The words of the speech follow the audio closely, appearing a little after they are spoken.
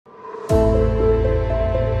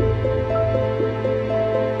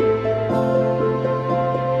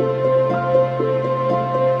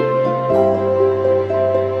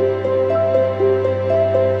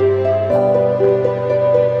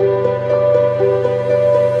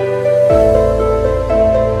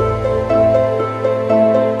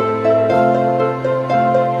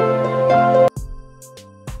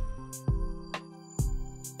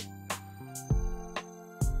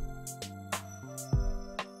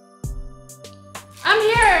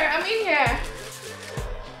I'm in here.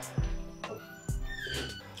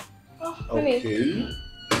 Oh, honey. Okay.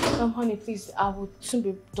 Honey, please, I will soon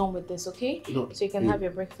be done with this, okay? No, so you can have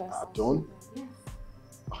your breakfast. Done? Yes.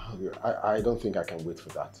 I don't think I can wait for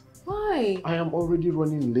that. Why? I am already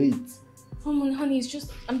running late. Come on, honey,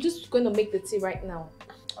 I'm just going to make the tea right now.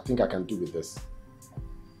 I think I can do with this.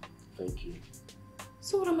 Thank you.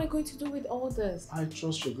 So what am I going to do with all this? I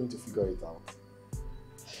trust you're going to figure it out.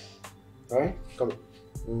 Alright? Come on.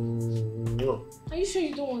 No. Are you sure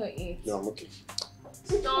you don't want to eat? No, I'm okay.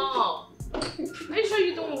 Stop! Are you sure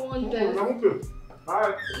you don't want this? I'm okay.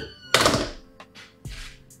 Alright.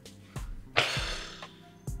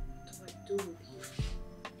 What do I do with you?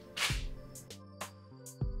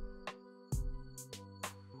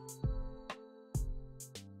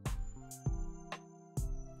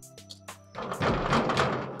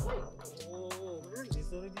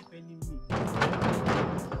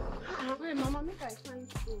 Wait, Mama, make I find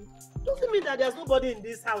food. Doesn't mean that there's nobody in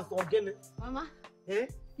this house again. Mama? Eh?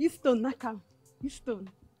 Houston, Nakam. Houston.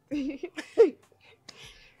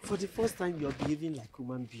 For the first time, you're behaving like a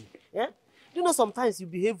human being. Eh? You know, sometimes you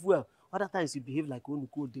behave well, other times you behave like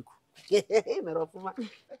Onuko Deku.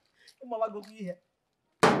 Mama, go here.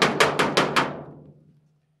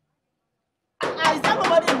 Is there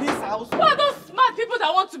nobody in this house? Who are those smart people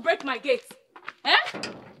that want to break my gate? Eh?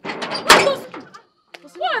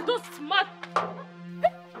 Who are those smart?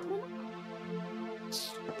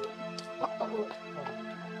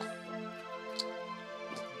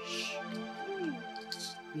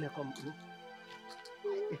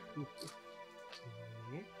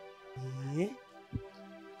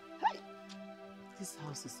 This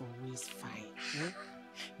house is always fine. Eh?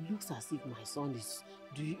 It looks as if my son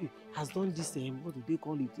has done this what do they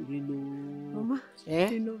call it? Mama,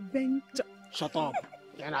 Venture. Shut up.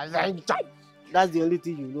 Venture. That's the only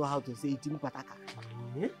thing you know how to say it in Pataka.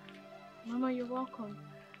 Mama, you're welcome.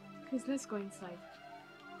 Please, let's go inside.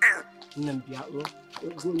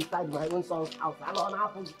 Go inside my own son's house. I don't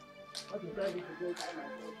happen. What is driving to go inside my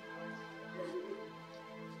house?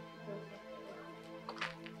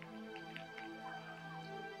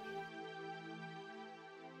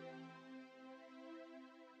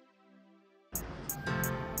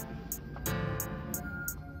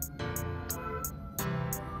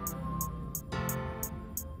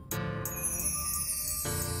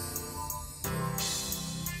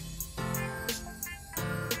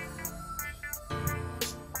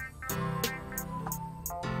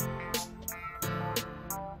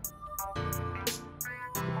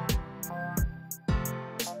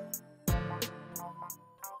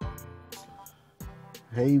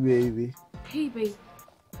 Hey, baby. Hey, babe.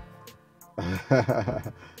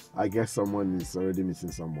 I guess someone is already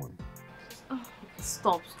missing someone. Oh,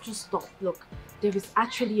 stop. Just stop. Look, there is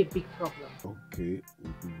actually a big problem. Okay,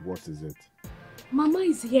 what is it? Mama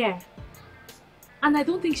is here. And I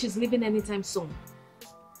don't think she's leaving anytime soon.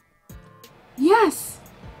 Yes!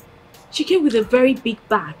 She came with a very big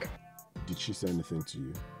bag. Did she say anything to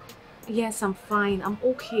you? Yes, I'm fine. I'm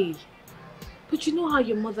okay. But you know how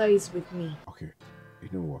your mother is with me. Okay, you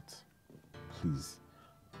know what? Please,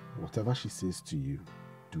 whatever she says to you,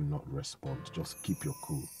 do not respond. Just keep your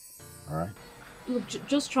cool. Alright? Look,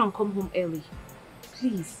 just try and come home early.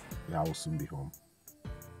 Please. Yeah, I will soon be home.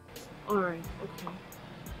 Alright, okay.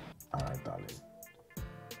 Alright, darling.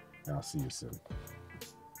 Yeah, I'll see you soon.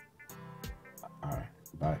 Alright,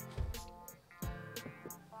 bye.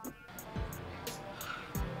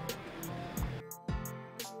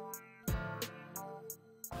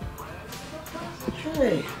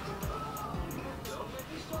 Hey.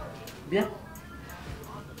 Bien.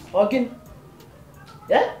 Again.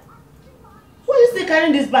 Yeah? Why are you still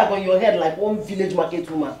carrying this bag on your head like one village market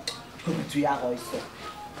woman? Go to your house.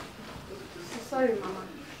 Sorry, Mama.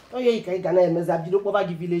 Oh yeah, you can't you don't cover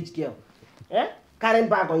the village girl. Eh? Carrying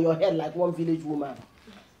bag on your head like one village woman.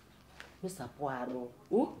 Mr. Poirot,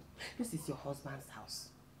 this is your husband's house.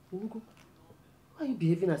 Why are you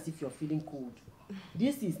behaving as if you're feeling cold?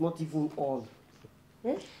 This is not even on.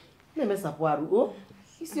 Eh? Mr. Poirot,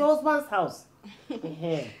 it's your husband's house.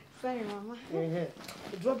 Sorry, Mama.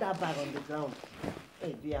 Drop that bag on the ground.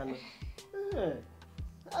 Hey, Diana.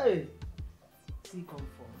 Hey. See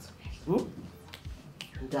comfort.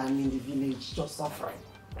 Down in the village, just suffering.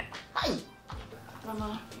 Hi.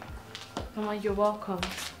 Mama, you're welcome.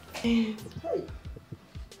 Hey. Let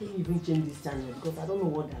me even change this channel because I don't know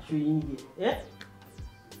what they're showing here. Eh?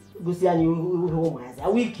 Go see any home.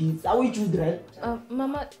 Are we kids? Are we children?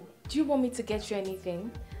 Mama, do you want me to get you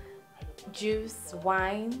anything? Juice,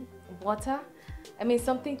 wine, water? I mean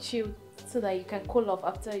something chilled so that you can cool off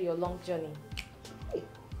after your long journey.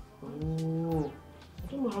 Oh,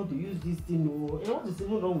 I don't know how to use this thing. Oh. What is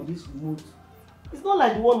even wrong with this remote? It's not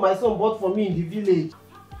like the one my son bought for me in the village.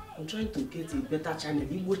 I'm trying to get a better channel,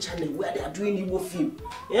 Igbo channel, where they are doing Igbo film.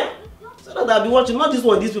 Yeah? So that I'll be watching, not this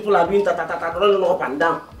one, these people are doing ta-ta-ta-ta, running up and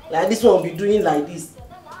down. Like this one will be doing like this.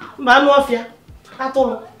 Man, no fear. At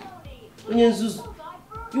all. You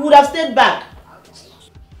would have stayed back.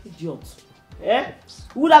 Idiot. Eh?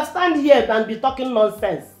 You would have stand here and be talking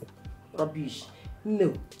nonsense. Rubbish.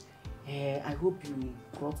 No. I hope you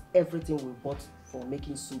brought everything we bought for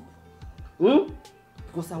making soup.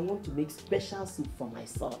 Because I want to make special soup for my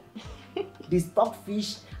son. The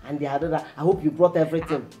stockfish and the other. I hope you brought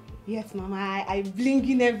everything. Yes, Mama. I bling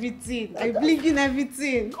in everything. I bling in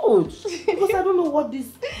everything. Good. Because I don't know what this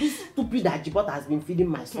stupid Ajibot has been feeding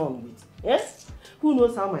my son with. Yes? Who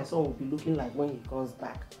knows how my son will be looking like when he comes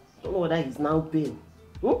back? I don't know whether he's now pale.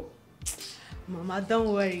 Mama,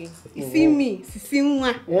 don't worry. You see me, Sisi.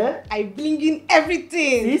 Yeah? I bling in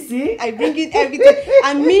everything. See? I bring in everything.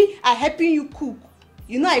 And me, I helping you cook.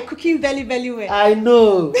 You know I cooking very, very well. I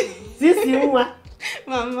know. Sisi.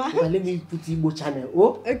 Mama. Well, let me put Igbo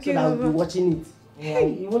channel. Okay, so that I'll be watching it. Yeah,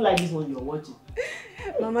 even like this one you're watching.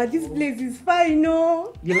 Mama, this place is fine,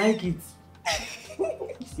 no? You like it?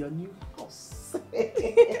 It's your new house.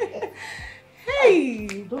 Hey!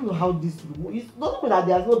 I don't know how this remote. It doesn't mean that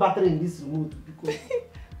there's no battery in this remote because.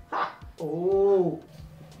 Oh.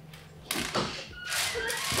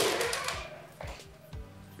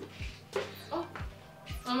 Oh,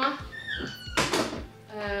 Mama.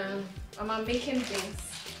 I'm making things.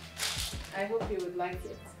 I hope you would like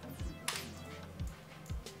it.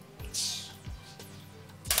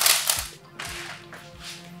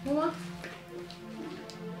 Mama.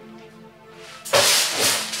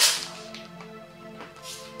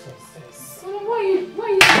 Mama, why are you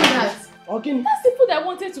doing that? Okay. That's the food I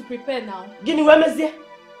wanted to prepare now. Guinea, where is there?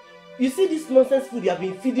 You see this nonsense food you have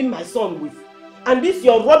been feeding my son with, and this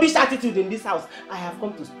your rubbish attitude in this house. I have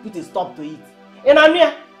come to put a stop to it. And I'm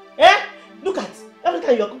here. Look at every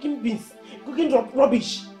time you're cooking beans, cooking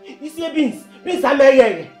rubbish. You see beans are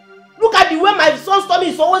made. Look at the way my son's tummy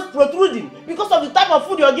is always protruding because of the type of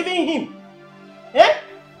food you're giving him. Hey,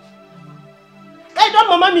 don't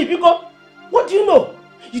mama me, because what do you know?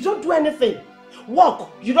 You don't do anything. Work,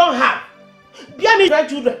 you don't have. Bear me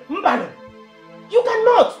grandchildren, mbano. You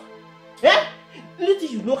cannot. Little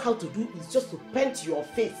you know how to do is just to paint your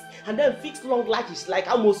face and then fix long lashes like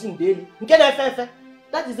Amosin daily.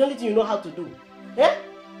 That is the only thing you know how to do.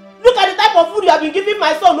 Look at the type of food you have been giving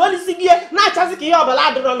my son. Only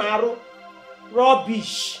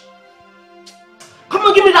rubbish. Come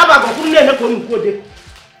on, give me that bag.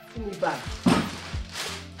 Give me back.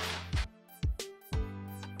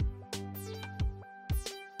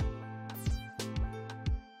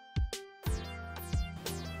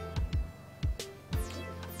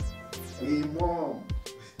 Hey, Mom.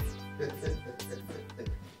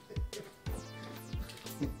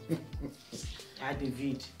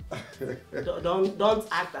 David, don't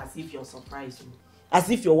act as if you're surprised. As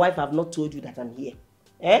if your wife have not told you that I'm here.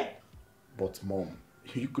 But Mom,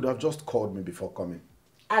 you could have just called me before coming.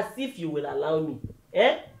 As if you will allow me.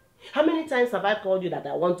 How many times have I called you that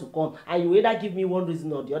I want to come and you either give me one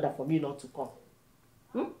reason or the other for me not to come?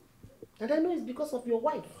 And I know it's because of your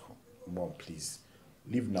wife. Mom, please,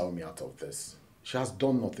 leave Naomi out of this. She has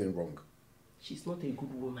done nothing wrong. She's not a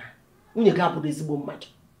good woman.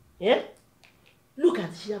 Look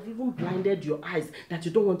at, she have even blinded your eyes that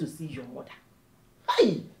you don't want to see your mother.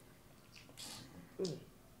 Hey!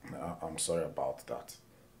 I'm sorry about that.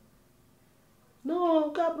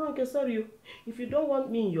 No, Cabron, sorry. If you don't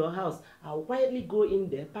want me in your house, I'll quietly go in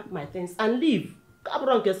there, pack my things, and leave.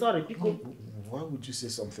 Cabron, sorry. Why would you say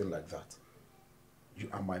something like that? You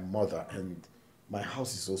are my mother, and my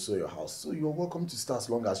house is also your house, so you're welcome to stay as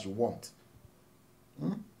long as you want.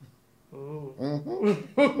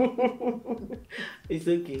 It's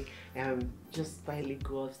okay. Just quietly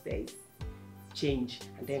go upstairs, change,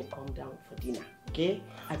 and then come down for dinner. Okay?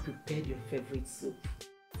 I prepared your favorite soup.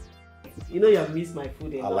 You know you have missed my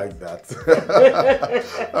food a lot. I like that.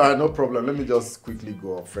 Alright, no problem. Let me just quickly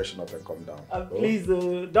go freshen up and come down. Please,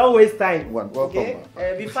 don't waste time. Welcome. Okay?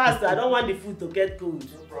 Be fast. I don't want the food to get cold.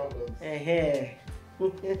 No problem.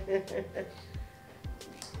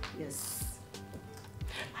 Yes.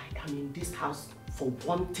 I am in this house for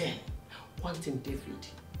one thing, David.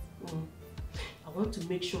 I want to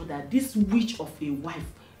make sure that this witch of a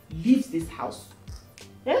wife leaves this house.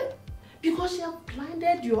 Because she has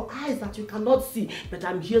blinded your eyes that you cannot see. But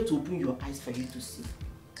I'm here to open your eyes for you to see.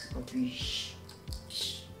 Rubbish.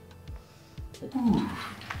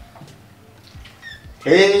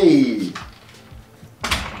 Hey!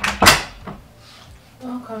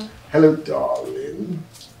 Welcome. Okay. Hello, darling.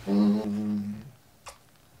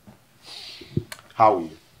 How are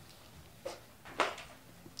you?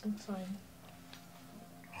 I'm fine.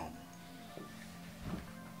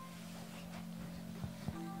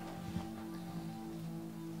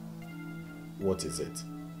 What is it?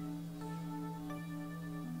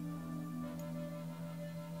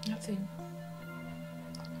 Nothing.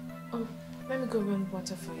 Oh, let me go run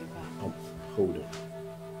water for you back. Hold on.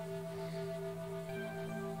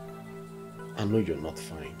 I know you're not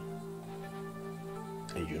fine.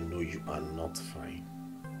 And you know you are not fine.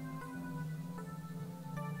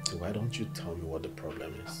 So why don't you tell me what the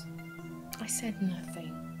problem is? I said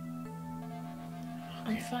nothing.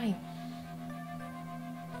 I'm fine.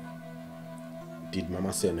 Did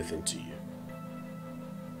Mama say anything to you?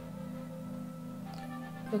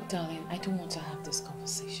 Look, darling, I don't want to have this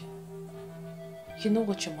conversation. You know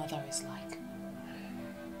what your mother is like.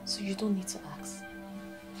 So you don't need to ask.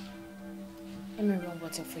 Let me run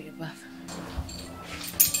water for your bath.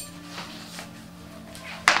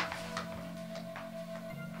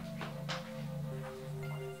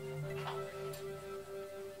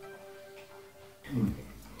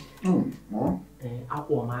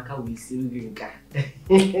 Akwụmaka wee siri gị nka.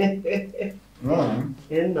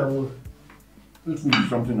 No. This will be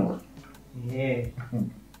something else. Yeah.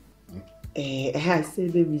 I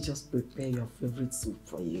said let me just prepare your favorite soup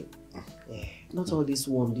for you. Not all this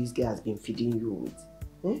worm this guy has been feeding you with.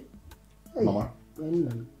 Hey, Mama,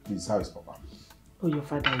 no. please, how is Papa? Oh, your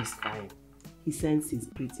father is fine. He sends his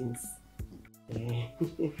greetings.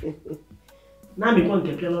 Now me want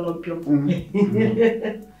to get a pure. I'm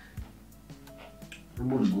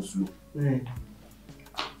going to go slow.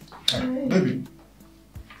 Baby,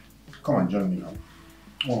 come and join me now.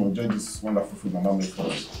 I want to enjoy this wonderful food Mama made for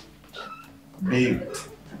us. Babe.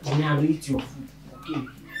 I will eat your food, okay?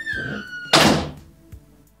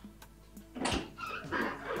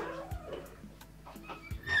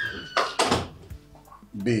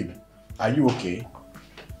 Babe, are you okay?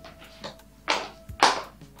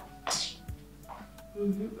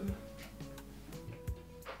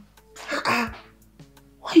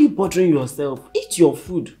 Why are you bothering yourself? Eat your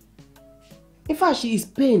food. In fact, she is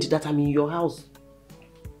pained that I'm in your house.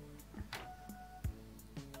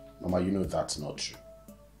 Mama, you know that's not true.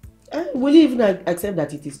 Will you even accept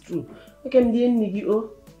that it is true? Okay,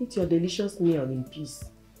 eat your delicious meal in peace.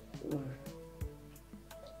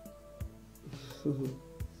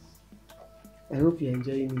 I hope you're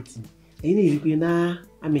enjoying it. You know,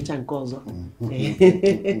 I'm a chankozo.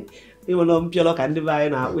 You will not pure and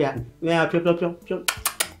divine out. We are pure.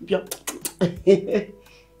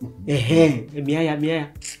 Mia.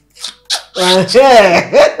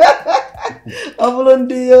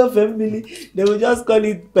 Your family, they will just call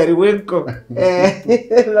it periwinkle.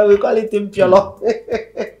 We call it impiolo.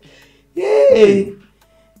 Hey,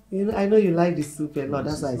 you know, I know you like the soup a lot.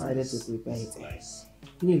 That's why I decided to prepare it. Nice.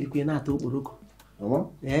 You know, you not to Boroko. Mama?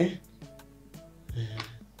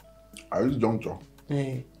 At this juncture,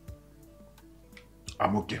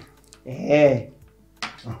 I'm okay. Hey,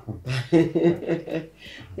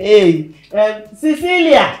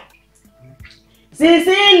 Cecilia!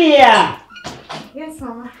 Yes,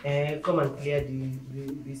 Mama. Come and clear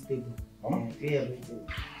this table. Clear everything.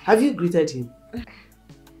 Have you greeted him?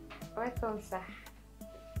 Welcome, sir.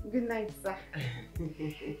 Good night, sir.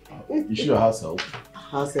 Is she your house help?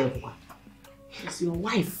 House help? She's your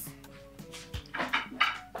wife.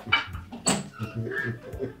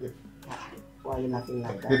 Why are you laughing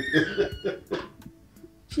like that?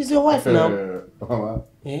 She's your wife now. Mama,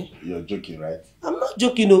 you're joking, right? I'm not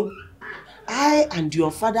joking, no. I and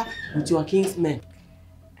your father with your king's men.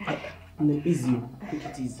 Easy, take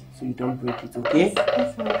it easy so you don't break it, okay?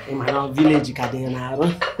 Yes, in my own village, I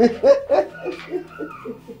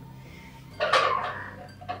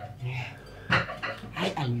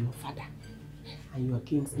and your father and your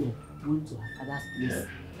king's men went to her father's place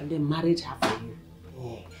and they married her for you.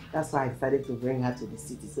 That's why I decided to bring her to the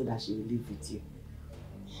city so that she will live with you.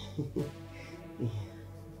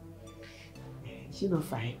 She's not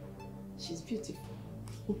fine. She's beautiful.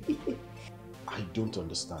 I don't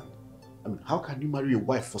understand. I mean, how can you marry a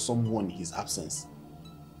wife for someone in his absence?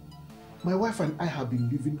 My wife and I have been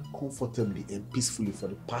living comfortably and peacefully for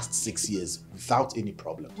the past 6 years without any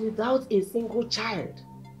problem. Without a single child?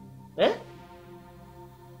 Eh?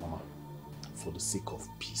 Mama, for the sake of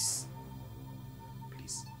peace,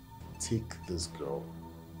 please take this girl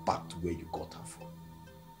back to where you got her from.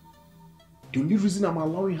 The only reason I'm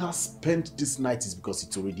allowing her spend this night is because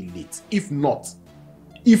it's already late. If not,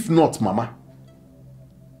 Mama,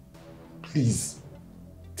 please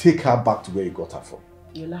take her back to where you got her from.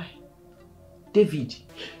 You lie. David,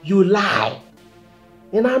 you lie.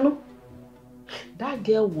 You know? That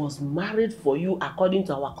girl was married for you according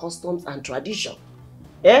to our customs and tradition.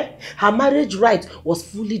 Eh? Her marriage right was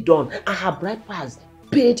fully done and her bride price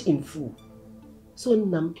paid in full. So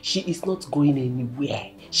Nam, she is not going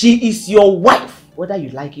anywhere. She is your wife, whether you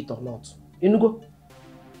like it or not. You go.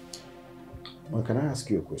 Well, can I ask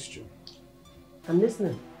you a question? I'm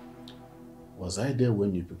listening. Was I there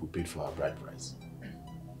when you people paid for our bride price?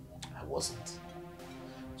 I wasn't.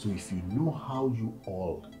 So if you know how you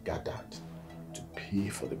all gathered to pay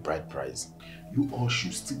for the bride price, you all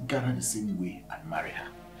should still gather the same way and marry her.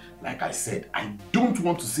 Like I said, I don't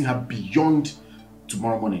want to see her beyond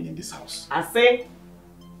tomorrow morning in this house. I say,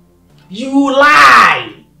 you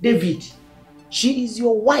lie, David. She is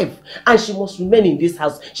your wife and she must remain in this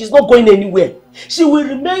house. She's not going anywhere. She will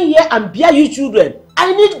remain here and bear you children.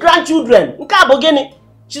 I need grandchildren.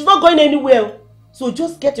 She's not going anywhere. So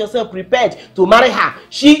just get yourself prepared to marry her.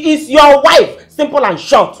 She is your wife. Simple and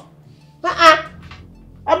short. I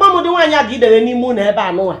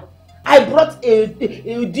brought a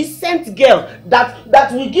decent girl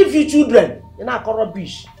that will give you children. In a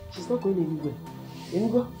rubbish. She's not going anywhere.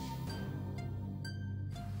 Go.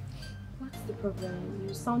 What's the problem?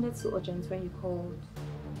 You sounded so urgent when you called.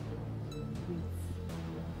 Wait.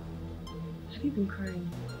 Have you been crying?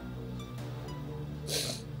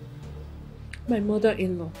 My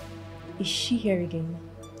mother-in-law. Is she here again?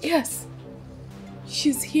 Yes.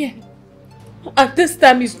 She's here. And this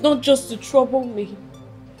time it's not just to trouble me.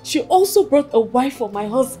 She also brought a wife for my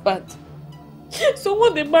husband.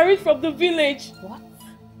 Someone they married from the village. What?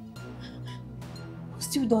 Who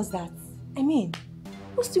still does that? I mean,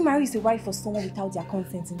 who still marries a wife for someone without their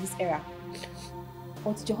consent in this era?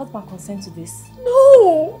 Or did your husband consent to this?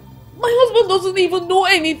 No! My husband doesn't even know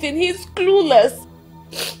anything. He's clueless.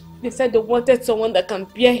 They said they wanted someone that can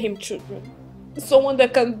bear him children. Someone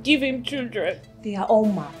that can give him children. They are all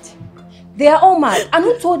mad. They are all mad. And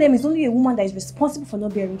who told them it's only a woman that is responsible for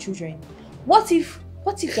not bearing children? What if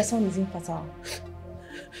their son is infertile?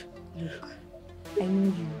 Look, I know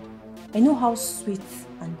you. I know how sweet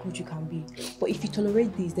and good you can be. But if you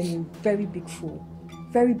tolerate this, then you're a very big fool.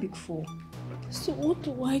 Very big fool. So what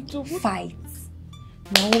do I do? Fight.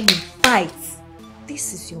 Naomi, fight.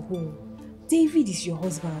 This is your home. David is your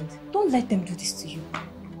husband. Don't let them do this to you.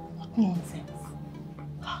 What nonsense.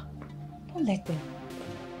 Don't let them.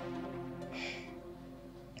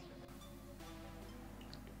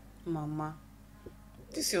 Mama,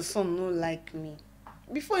 this your son no like me.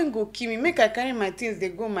 Before he go kill me, make I carry my things, they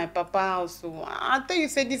go my papa house. So I tell you,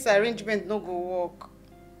 say this arrangement no go work.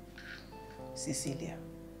 Cecilia,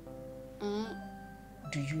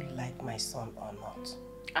 do you like my son or not?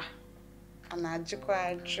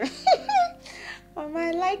 Mama,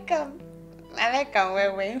 I like him. I like him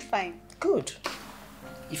well, fine. Good.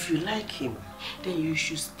 If you like him, then you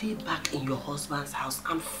should stay back in your husband's house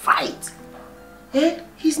and fight. Eh?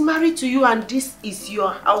 He's married to you and this is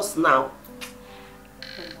your house now.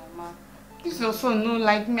 Mama, this your son no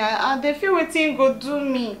like me. I feel what he go do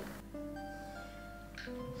me.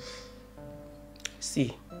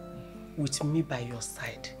 See, with me by your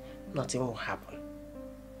side, nothing will happen.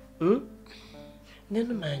 I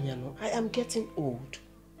am getting old.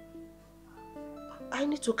 I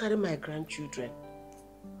need to carry my grandchildren.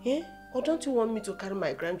 Eh? Or don't you want me to carry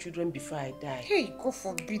my grandchildren before I die? Hey, God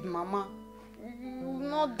forbid, Mama. You will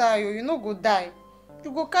not die, you no go die.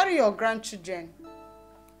 You go carry your grandchildren.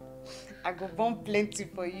 I go born plenty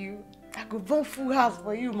for you. I go born full house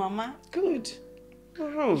for you, Mama. Good.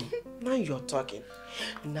 Now you're talking.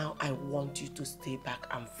 Now I want you to stay back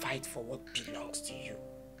and fight for what belongs to you.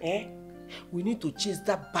 Eh? We need to chase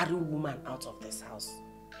that barren woman out of this house.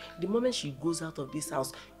 The moment she goes out of this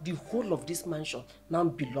house, the whole of this mansion now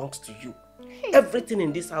belongs to you. Hey. Everything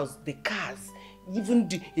in this house, the cars, even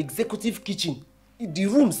the executive kitchen, the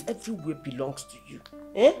rooms, everywhere belongs to you.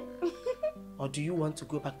 Eh? Or do you want to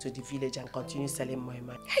go back to the village and continue selling moi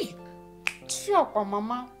moi? Hey! Sure,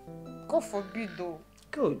 Mama. God forbid though.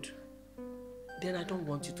 Good. Then I don't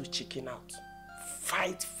want you to chicken out.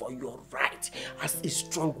 Fight for your right as a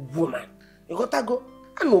strong woman. You gotta go.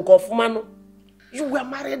 I know go for man. You were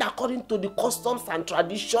married according to the customs and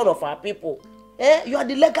tradition of our people. Eh? You are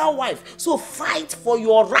the legal wife. So fight for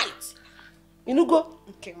your right. You know go?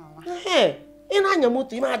 Okay, Mama. Hey. You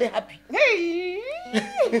are happy. Hey!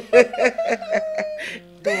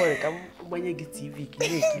 Don't worry, come when you get TV.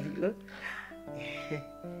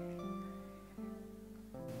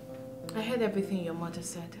 I heard everything your mother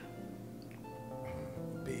said.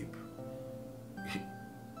 Babe,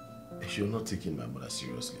 you're not taking my mother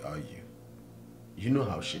seriously, are you? You know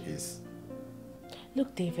how she is.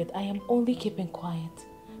 Look, David, I am only keeping quiet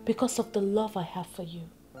because of the love I have for you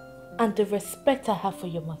and the respect I have for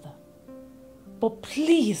your mother. But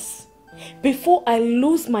please, before I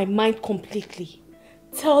lose my mind completely,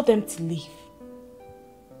 tell them to leave.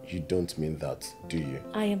 You don't mean that, do you?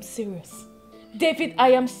 I am serious. David,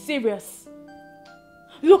 I am serious.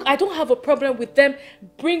 Look, I don't have a problem with them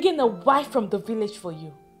bringing a wife from the village for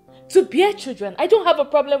you to bear children. I don't have a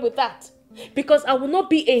problem with that because I will not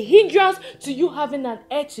be a hindrance to you having an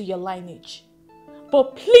heir to your lineage.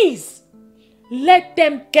 But please, let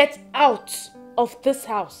them get out of this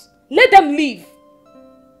house. Let them leave.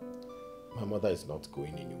 My mother is not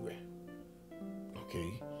going anywhere.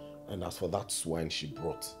 Okay? And as for that swine she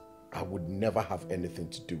brought, I would never have anything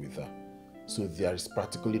to do with her. So there is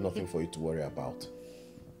practically nothing for you to worry about.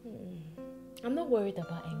 I'm not worried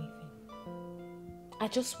about anything. I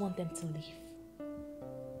just want them to leave.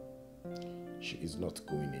 She is not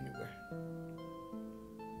going anywhere.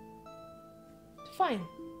 Fine.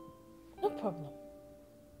 No problem.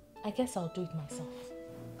 I guess I'll do it myself.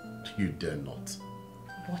 You dare not.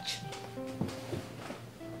 Watch me.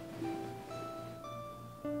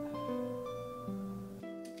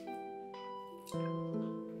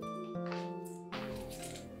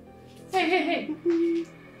 Hey.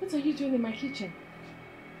 What are you doing in my kitchen?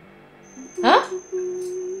 Huh?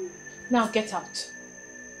 Now get out.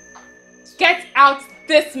 Get out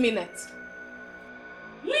this minute.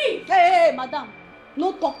 Leave! Hey, madam.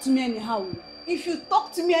 No talk to me anyhow. If you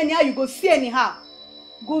talk to me anyhow, you go see anyhow.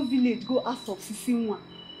 Go village, go ask of Sisinwa.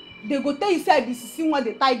 They go tell you say the Sisinwa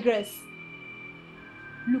the tigress.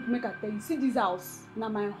 Look, make I tell you, see this house, na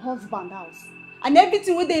my husband house. And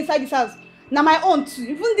everything wey dey inside this house, na my own too.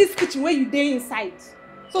 Even this kitchen where you dey inside.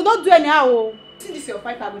 So don't do anyhow. Oh. See this your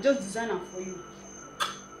pipe, I will just design am for you.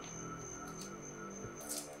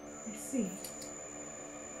 I see.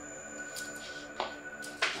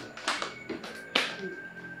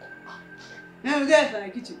 Now get for the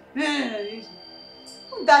kitchen.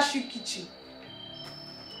 Who dash you kitchen?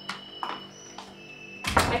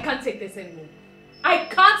 I can't take this anymore. I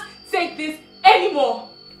can't take this anymore.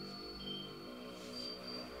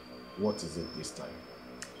 What is it this time?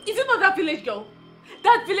 Is it not that village girl?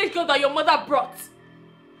 That village girl that your mother brought?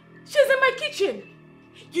 She's in my kitchen.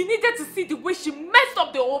 You needed to see the way she messed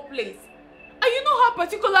up the whole place. And you know how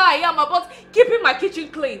particular I am about keeping my kitchen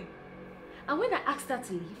clean. And when I asked her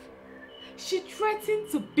to leave, she threatened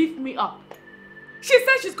to beat me up. She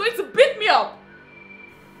said she's going to beat me up.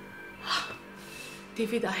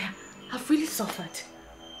 David, I've really suffered.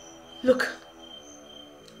 Look,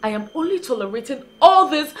 I am only tolerating all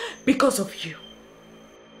this because of you.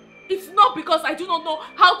 It's not because I do not know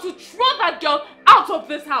how to throw that girl out of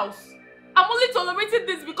this house. I'm only tolerating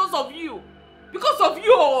this because of you. Because of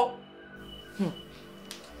you.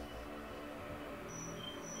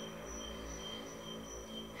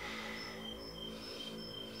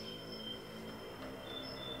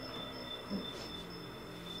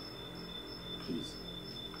 Please.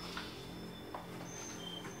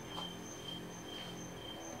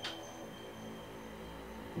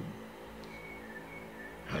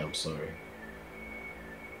 I am sorry.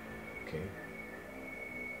 Okay?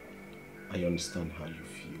 I understand how you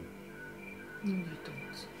feel. No, you don't.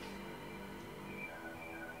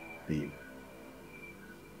 Babe,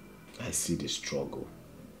 I see the struggle.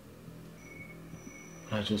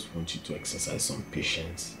 I just want you to exercise some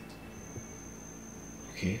patience.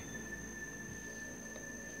 Okay?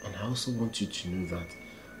 And I also want you to know that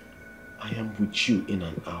I am with you in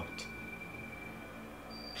and out.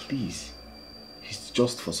 Please, it's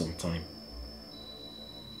just for some time.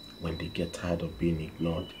 When they get tired of being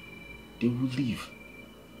ignored, they will leave.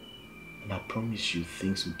 And I promise you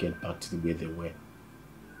things will get back to the way they were.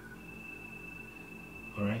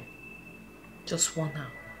 Alright? Just warn her.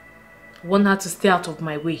 Warn her to stay out of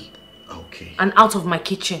my way. Okay. And out of my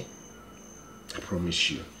kitchen. I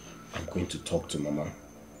promise you, I'm going to talk to Mama.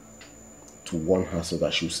 To warn her so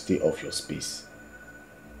that she'll stay off your space.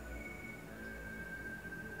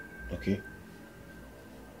 Okay?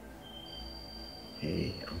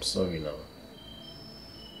 Hey, I'm sorry now.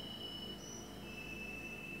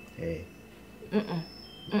 Hey.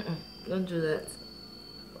 Don't do that.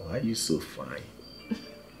 Why are you so fine?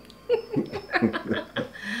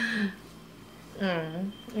 Are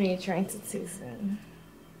you trying to tease me?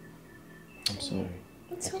 I'm sorry.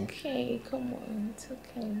 It's okay. Come on. It's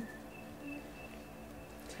okay.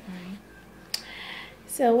 It's alright.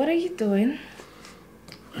 So, what are you doing?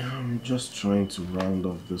 I'm just trying to round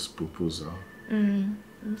off this proposal.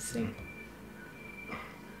 Let's see.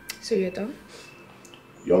 So, you're done?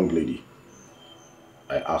 Young lady,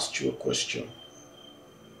 I asked you a question.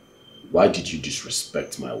 Why did you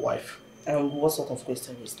disrespect my wife? What sort of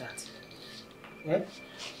question is that? Yeah?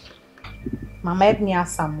 Mama, help me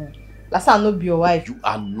ask some more. Last time not be your wife. You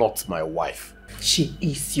are not my wife. She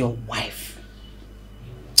is your wife.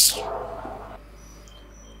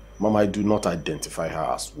 Mama, I do not identify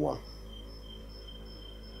her as one.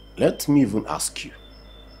 Let me even ask you.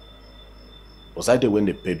 Was I there when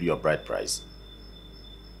they paid you your bride price?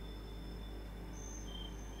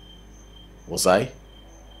 Was I?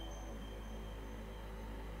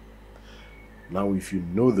 Now, if you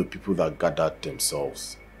know the people that gathered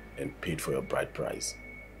themselves and paid for your bride price,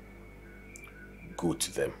 go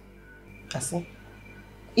to them. Kasi,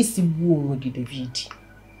 isi buo David.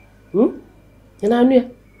 You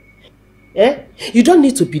You don't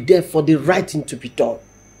need to be there for the right thing to be done.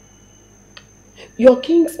 Your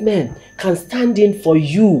king's men can stand in for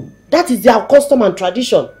you. That is their custom and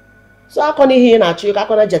tradition. So how can you hear na chiyo? How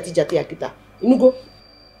can jati akita? You go.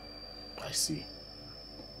 I see.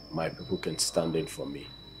 My people can stand in for me,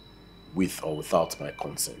 with or without my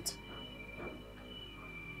consent.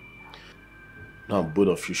 Now both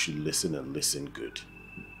of you should listen and listen good.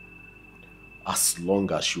 As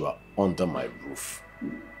long as you are under my roof,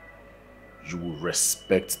 you will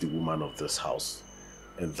respect the woman of this house,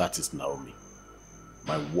 and that is Naomi,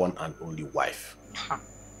 my one and only wife.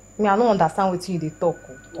 Me, I don't understand what you talk.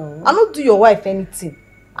 I don't do your wife anything.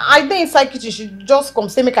 I dey inside kitchen, she just come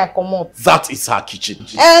say make I come out. That is her kitchen.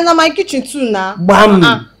 And na my kitchen too now.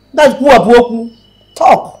 Bam! That's Buabuoku.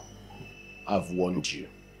 Talk. I've warned you,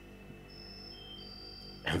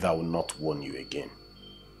 and I will not warn you again.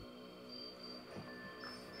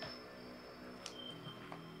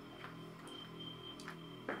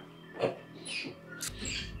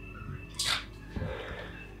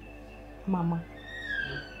 Mama,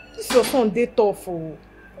 this your son dey tough.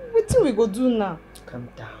 Wetin we go do now? Calm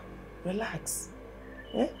down. Relax.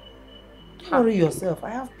 Eh? Don't worry yourself.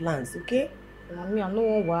 I have plans, okay? Mommy, I no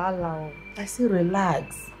want wahala. I say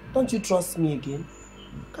relax. Don't you trust me again?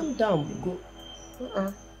 Calm down, we go.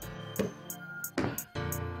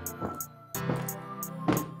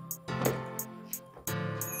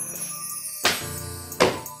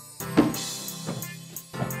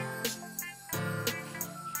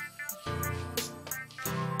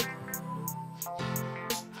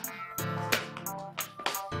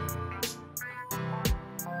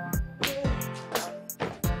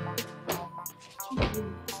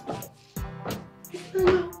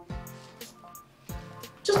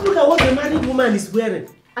 Just look at what the married woman is wearing.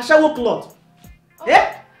 A shower cloth. Oh.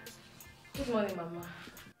 Eh? Good morning, Mama.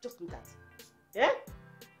 Just look at it. Eh?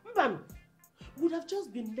 Mbam would have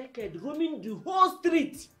just been naked, roaming the whole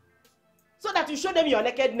street, so that you show them your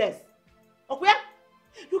nakedness. Okay?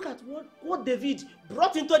 Look at what David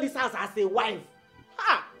brought into this house as a wife.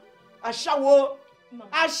 Ha! A shower.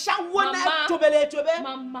 A shower.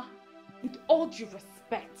 Mama, with all due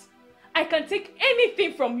respect, I can take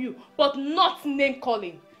anything from you, but not name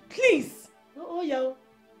calling. Please. Oh, yeah.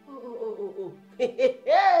 Oh.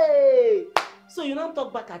 Hey. So you don't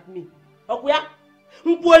talk back at me. Okay?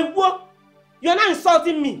 You're not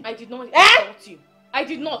insulting me. I did not insult you. I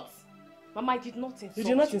did not. Mama, I did not insult you. You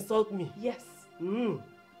did not insult me? Yes.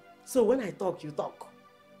 So when I talk, you talk.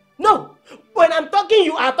 No. When I'm talking,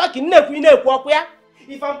 you are talking.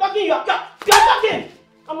 If I'm talking, you're talking.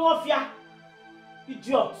 I'm off here.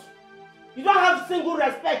 Idiot. You don't have single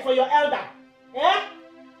respect for your elder. Eh?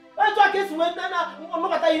 Look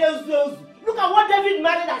at what David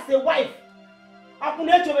married as a wife.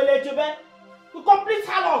 You complete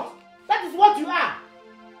harlot. That is what you are.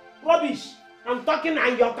 Rubbish. I'm talking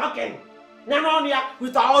and you're talking.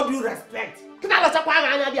 With all due respect. Come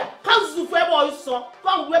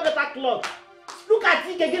wear better clothes. Look at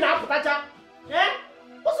it again. Eh?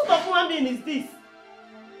 What sort of human being is this?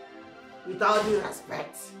 With all due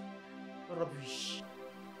respect. Rubbish.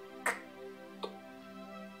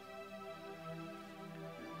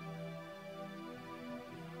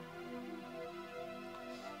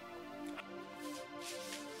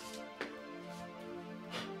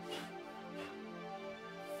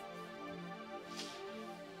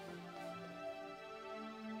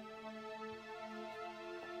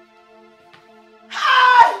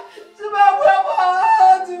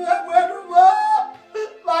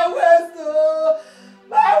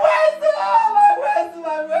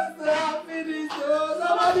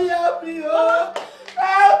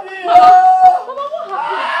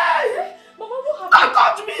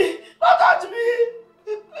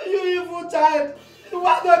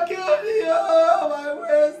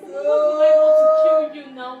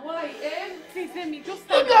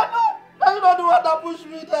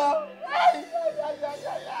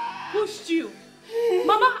 Pushed you.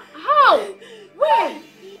 Mama, How? Where?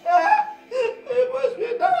 He pushed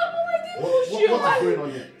me down. What is going on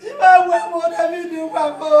here? What have you done,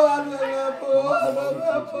 Papa?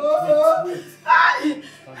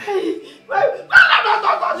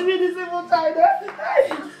 Don't touch me this evil side.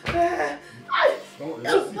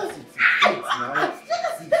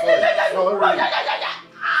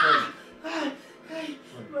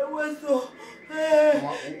 My wisdom. Is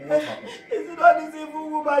it not this evil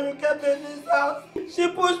woman you kept in this house? She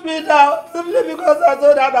pushed me down simply because I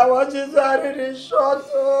told her that what she's wearing is short.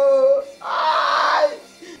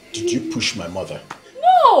 Did you push my mother?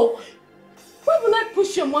 No! Why will I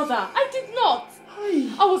push your mother? I did not.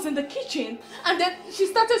 I was in the kitchen and then she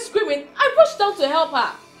started screaming. I rushed down to help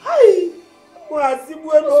her. What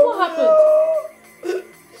happened?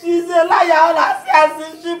 She's a liar,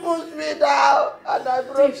 assassin. She pushed me down and I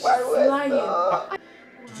broke my waist.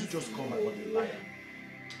 Did you just call my mother a liar?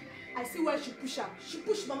 I see where she pushed her. She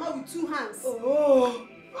pushed Mama with 2 hands. Oh,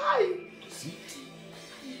 See?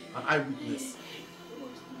 An eyewitness.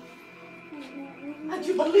 And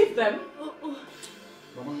you believe them?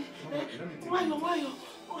 Mama, let me take why?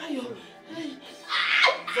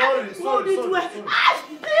 Sorry.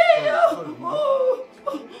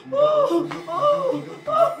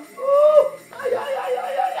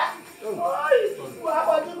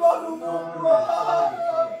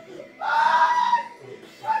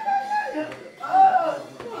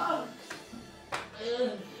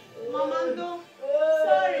 Mamando,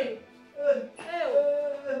 sorry.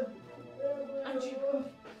 Angie,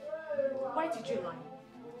 why did you lie?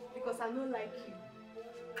 Because I don't like you.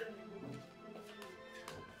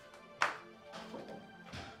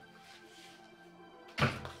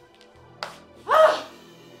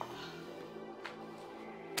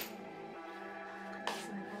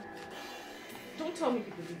 Don't tell me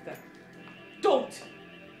you believe that. Don't!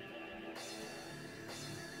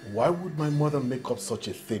 Why would my mother make up such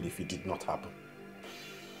a thing if it did not happen?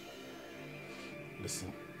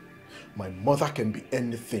 Listen, my mother can be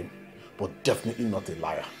anything, but definitely not a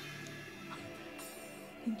liar.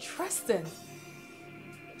 Interesting.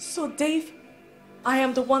 So, Dave, I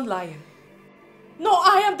am the one lying. No,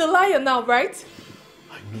 I am the liar now, right?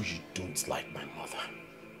 I know you don't like my mother.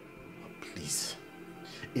 But please,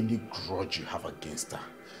 any grudge you have against her,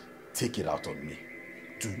 take it out on me.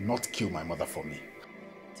 Do not kill my mother for me.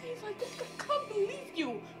 Dave, I can't believe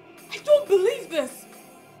you. I don't believe this.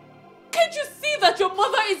 Can't you see that your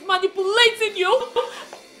mother is manipulating you?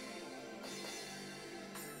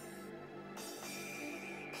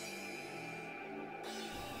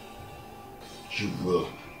 You will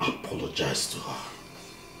apologize to her.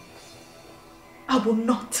 I will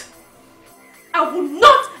not. I will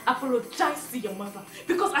not apologize to your mother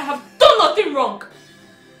because I have done nothing wrong.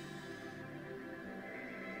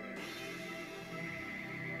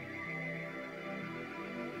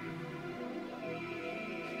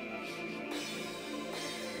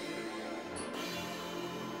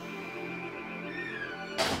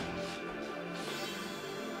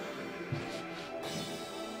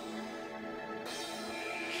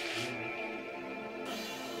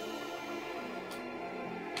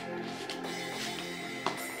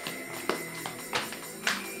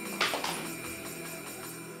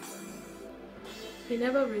 He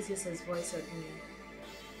never raises his voice at me,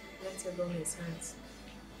 let alone his hands.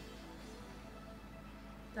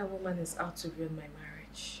 That woman is out to ruin my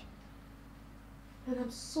marriage. And I'm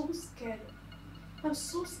so scared. I'm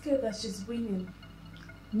so scared that she's winning.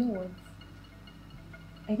 You know what?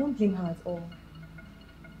 I don't blame her at all.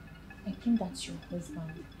 I think that's your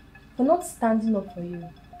husband. For not standing up for you.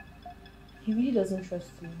 He really doesn't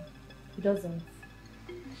trust you. He doesn't.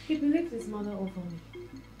 He believed his mother over me.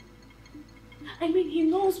 I mean, he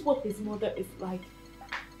knows what his mother is like.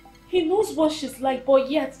 He knows what she's like, but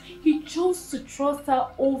yet he chose to trust her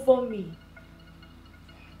over me.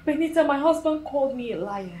 Benita, my husband called me a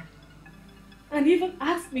liar. And even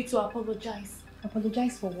asked me to apologize.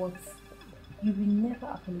 Apologize for what? You will never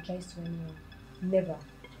apologize to anyone. Never.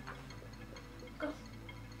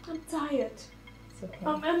 I'm tired. It's okay.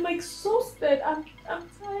 I'm like so scared. I'm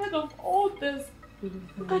tired of all this.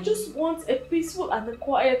 I just want a peaceful and a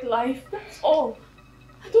quiet life. That's all.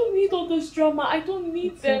 I don't need all this drama. I don't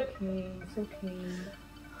need them. It's okay. It's okay.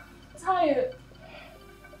 I'm tired.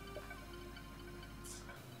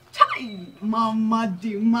 Mama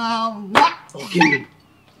di mama. Okay.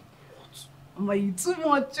 Mama, you too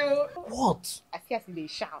much, oh. What? I see as they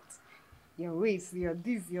shout. Your waist, your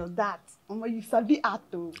this, your that. Mama, you sabi art,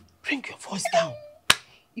 oh. Bring your voice down.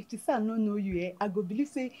 If the son no know you, I go believe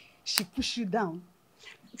say she push you down.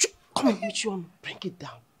 Come on, which one? Bring it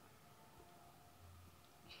down.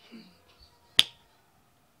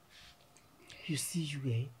 You see you,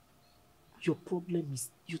 eh? Your problem is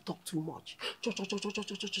you talk too much.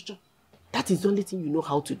 That is the only thing you know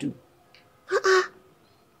how to do.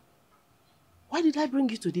 Why did I bring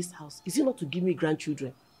you to this house? Is it not to give me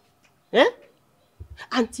grandchildren? Eh?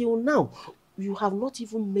 Until now, you have not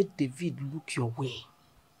even made David look your way.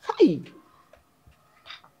 Hey!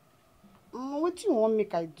 What do you want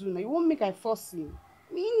make I do now? You won't make I force him.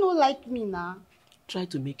 He no like me now. Try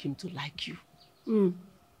to make him to like you.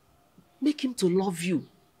 Make him to love you.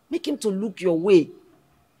 Make him to look your way.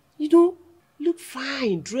 You know, look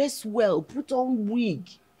fine, dress well, put on wig,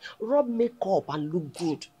 rub makeup and look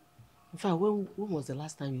good. In fact, when was the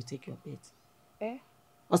last time you take your bed?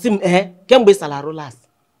 Osim, can't be salary last.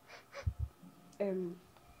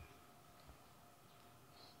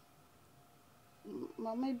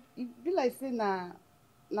 Mama, it be like say na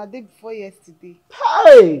day before yesterday.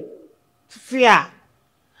 Hey! Fear!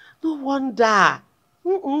 No wonder.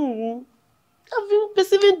 I've been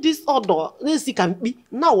perceiving this odor. This can be.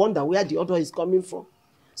 Now wonder where the odor is coming from.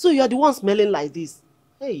 So you are the one smelling like this.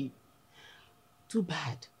 Hey, too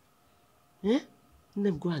bad.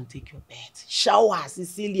 Then go and take your bed. Shower,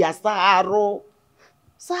 Cecilia, Saharo,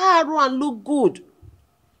 and look good.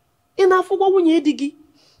 Enough for what you digi.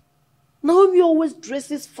 Naomi always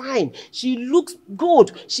dresses fine. She looks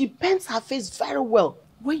good. She paints her face very well.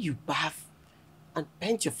 When you bath and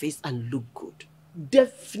paint your face and look good,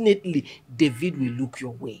 definitely David will look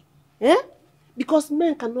your way. Because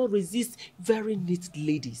men cannot resist very neat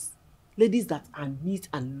ladies. Ladies that are neat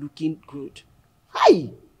and looking good. Hi!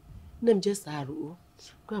 Name just Saru.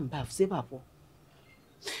 Go and bath. Say Papa.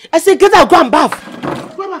 I say get out, go and bath.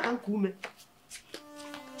 Go back and cool me.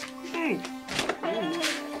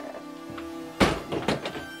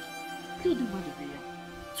 You do what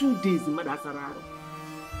you 2 days in Madasararo.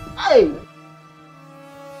 Hey!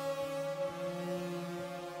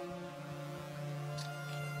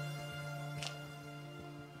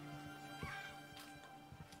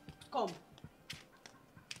 Come.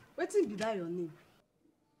 Wetin be that your name?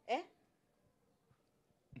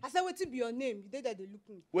 I said wetin be your name? You dey there, they look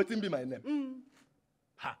me. Wetin be my name?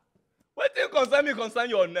 Ha! Wetin concern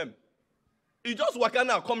your name? You just waka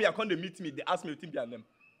now, come here, come to meet me, they ask me wetin be your name.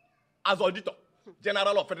 As auditor,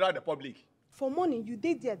 General of Federal Republic. For morning, you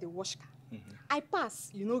dey there, they wash car. I pass,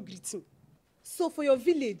 you no greet me. So for your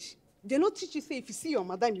village, they no teach you say if you see your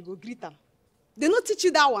madam, you go greet her. They no teach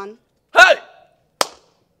you that one. Hey!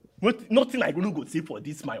 Nothing I gonna go see for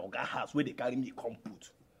this my oga house where they carry me come put.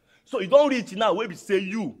 So you don't reach now where we say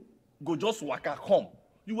you go just waka come.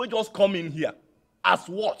 You will just come in here. As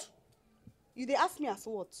what? You dey ask me as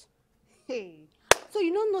what? Hey. So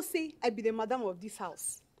you don't know say I be the madam of this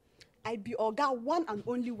house. I be oga one and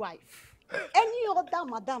only wife. Any other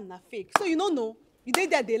madam na fake. So you don't know. You dey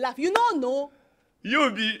there, they laugh. You don't know.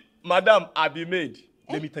 You be madam, I be maid.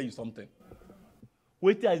 Let me tell you something.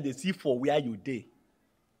 Wait till they see for where you dey.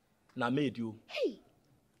 Na maid you. Hey.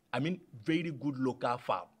 I mean very good local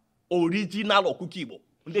farm. Original Okukibo.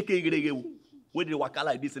 Where they waka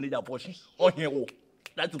like this and they are pushing.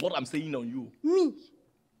 That is what I'm saying on you. Me,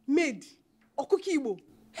 maid, Okukibo.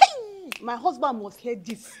 Hey, my husband must hear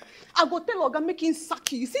this. I go tell Oga make him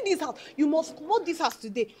sack you. You see this house? You must come this house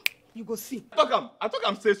today. You go see. I talk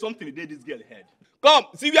am say something today this girl head. Come,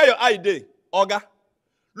 see where your eye dey, Oga.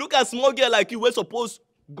 Look at small girl like you. We're supposed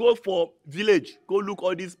go for village. Go look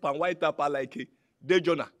all these pan white tapa like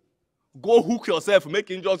Dejona. Go hook yourself, make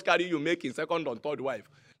him just carry you, make him second and third wife.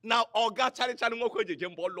 Now, Oga chari ngoko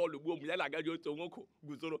jembo lolo go muyala gajo to ngoko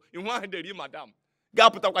guzoro. You want the madam.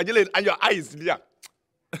 Gap up and your eyes there.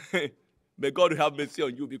 May God have mercy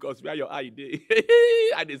on you because where your eye dey.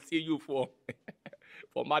 I dey see you for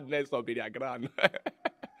madness of the grand.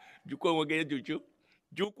 Juko wege juju.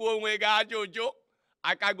 Juko wega jojo.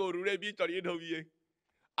 Aka go rure bi tori do wie.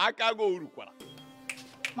 Aka go urukwara.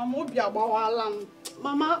 Mama obi agbawala.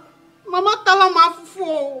 Mama tell am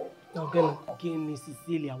afufu. Again,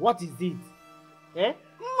 Cecilia, what is it?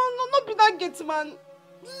 No be that gate man.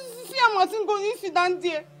 See I'm asking go in sit down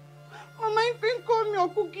there. Mama ain't call me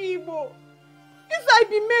Okuki Igbo. This I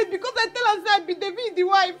be made because I tell her say I be David the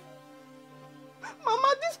wife.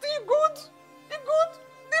 Mama, this thing good. It good.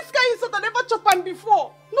 This guy insult I never chop him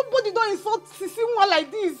before. Nobody don't insult Sisi one like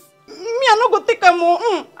this. Me, I no go take him.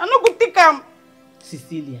 I no go take him.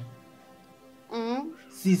 Cecilia.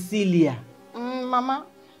 Cecilia. Mama.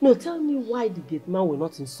 No, tell me why the gate man will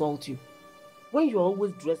not insult you when you're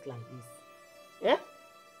always dressed like this.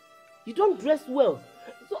 You don't dress well.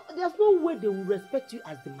 So there's no way they will respect you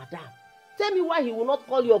as the madam. Tell me why he will not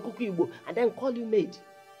call you Okuku Igbo and then call you maid.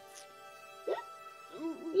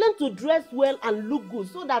 Learn to dress well and look good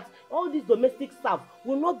so that all this domestic staff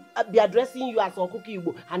will not be addressing you as Okuki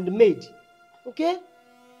Igbo and the maid. Okay?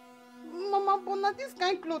 Mama, but not this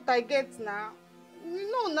kind of clothes I get now.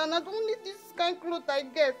 You know, Nana, only this kind of clothes I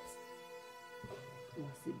get. Now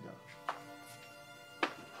sit down.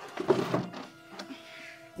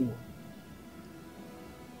 See,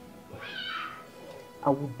 I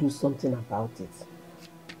will do something about it.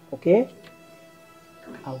 Okay?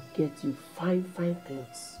 I'll get you fine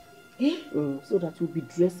clothes. So that you'll be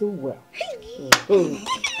dressing well. And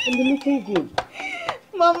be looking good.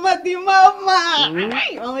 Mama, the mama.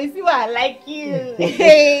 Mama, you see why I like you.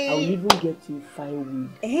 I'll even get you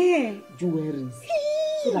fine wig, jewelries,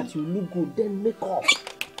 so that you look good. Then makeup.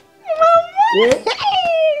 Mama.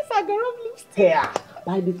 So I go rub lipstick. Yeah.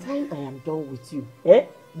 By the time I am done with you,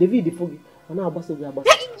 David the Fogi, he'll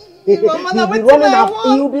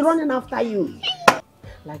be running after you.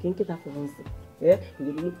 Like in Kita for instance.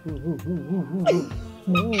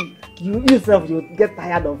 You yourself, you'll get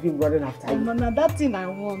tired of him running after you. Mama, that thing I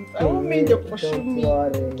want. I won't mean to pursue me.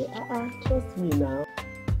 Don't worry. Trust me now.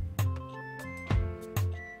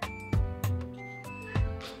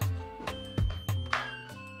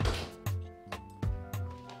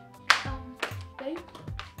 Babe,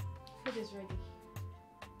 food is ready.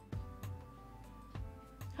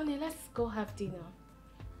 Honey, let's go have dinner.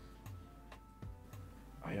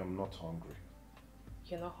 I am not hungry.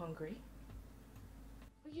 You're not hungry?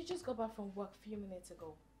 Well, you just got back from work a few minutes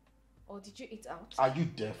ago. Or did you eat out? Are you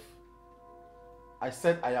deaf? I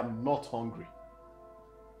said I am not hungry.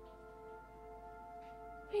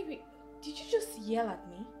 Baby, did you just yell at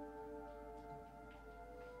me?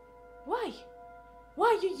 Why?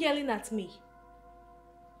 Why are you yelling at me?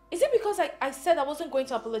 Is it because I said I wasn't going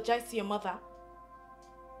to apologize to your mother?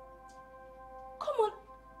 Come on.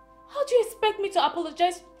 How do you expect me to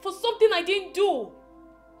apologize for something I didn't do?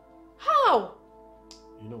 How?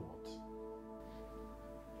 You know what?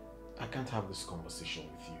 I can't have this conversation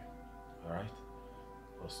with you, alright?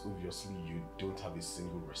 Because obviously you don't have a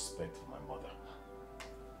single respect for my mother.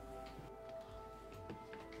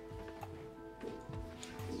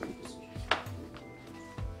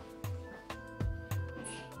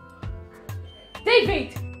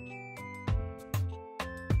 David!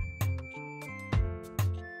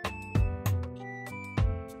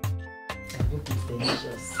 It's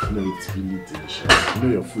delicious. No, it's really delicious. You know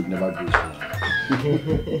your food never goes wrong.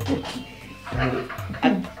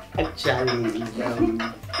 Actually,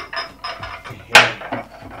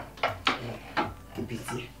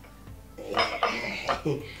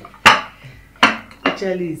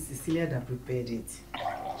 actually, it's Cecilia that prepared it.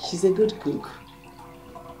 She's a good cook.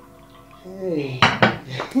 Hey.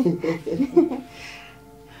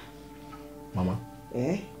 Mama?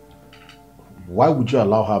 Why would you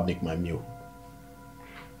allow her to make my meal?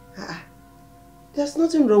 There's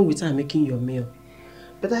nothing wrong with her making your meal.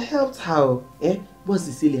 But I helped her. What's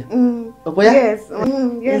Cecilia? Yes.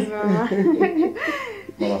 Yes, Mama.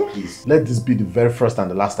 Mama, please. Let this be the very first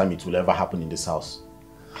and the last time it will ever happen in this house.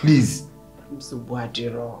 Please. I'm so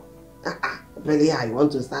boadero. Well, yeah, you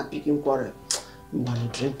want to start picking quarrel. You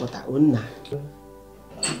want to drink water, Unna.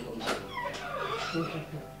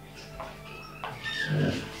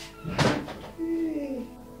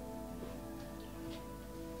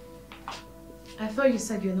 I thought you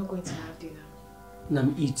said you're not going to have dinner.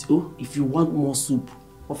 Nam eat. If you want more soup,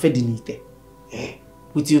 offer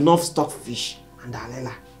with enough stock fish and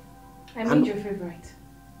alela. I made your favorite.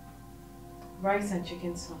 Rice and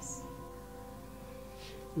chicken sauce.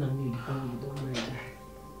 Nam you don't mind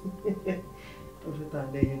that. Every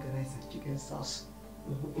time there you get rice and chicken sauce.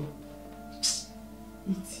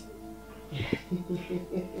 Eat.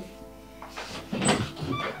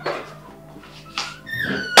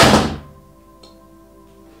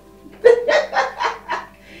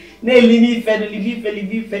 Leave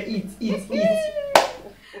it, eat.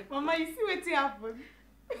 Mama, you see what happened?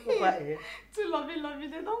 Too lovey,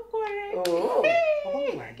 they don't quarrel. Oh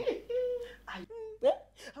my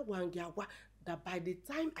God. That by the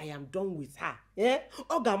time I am done with her,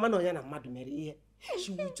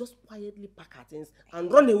 she will just quietly pack her things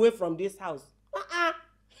and run away from this house.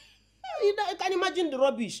 You can imagine the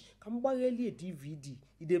rubbish. Come buy a DVD.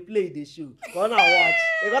 They play the show. Gonna watch.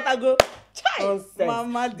 You gotta go. Nonsense.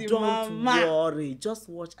 Mama, the Don't mama. worry. Just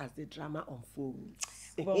watch as the drama unfolds.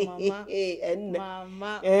 But Mama,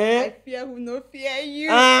 Eh? I fear who no fear you.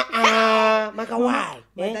 Maka, why?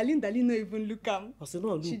 My darling no even look am. No,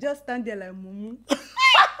 She just stand there like mumu.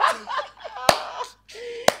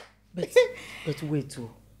 But wait,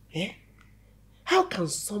 how can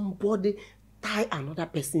somebody tie another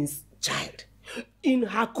person's child in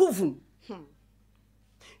her coven?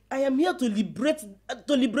 I am here to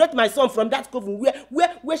liberate my son from that coven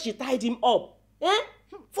where she tied him up. Eh?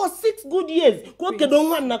 For 6 good years. Who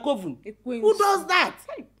does that?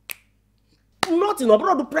 Not in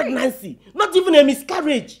a pregnancy. Not even a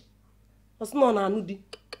miscarriage.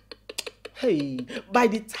 Hey, by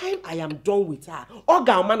the time I am done with her,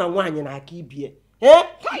 Oga man and one na akibie. Eh?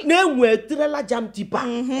 Na we trailer jam tipa.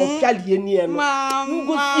 Ofialie ni e no. You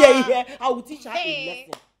go see here. I will teach her a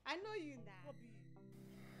lesson. I know you now.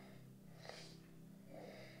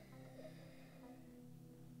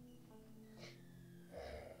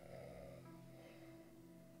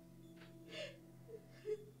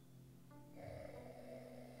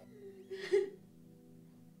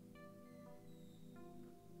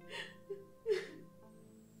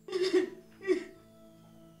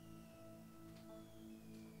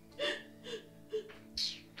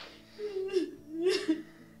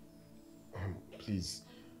 Please,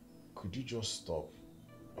 could you just stop?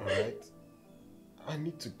 Alright? I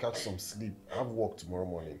need to catch some sleep. I have work tomorrow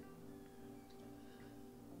morning.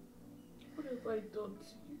 What have I done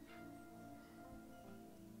to you?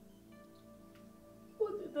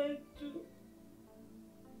 What did I do?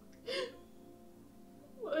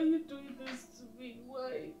 Why are you doing this to me?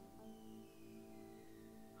 Why?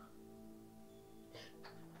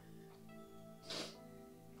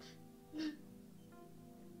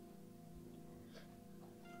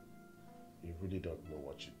 You really don't know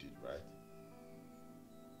what you did, right?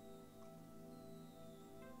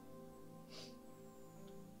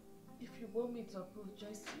 If you want me to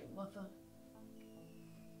apologize to your mother,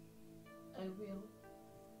 I will.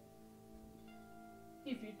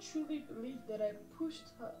 If you truly believe that I pushed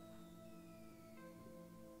her,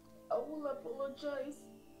 I will apologize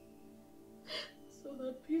so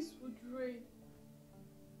that peace would reign.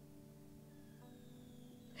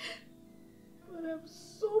 But I'm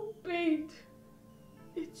so pained.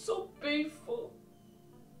 It's so painful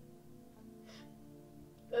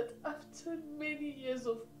that after many years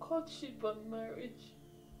of courtship and marriage,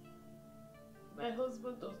 my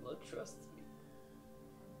husband does not trust me.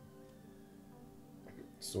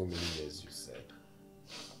 So many years, you said.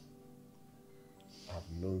 I've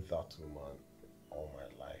known that woman all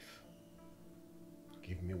my life.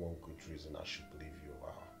 Give me one good reason I should believe you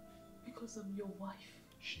are. Because I'm your wife.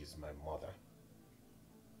 She's my mother.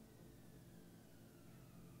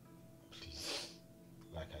 Please,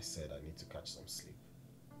 like I said, I need to catch some sleep.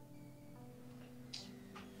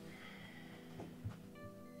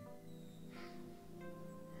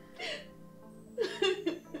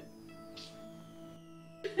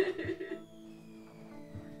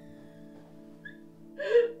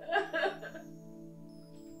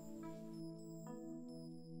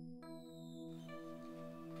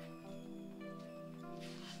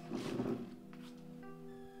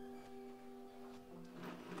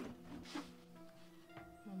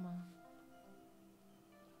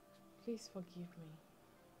 Please forgive me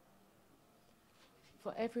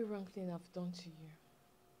for every wrong thing I've done to you,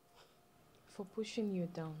 for pushing you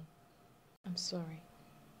down. I'm sorry.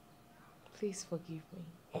 Please forgive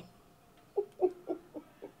me.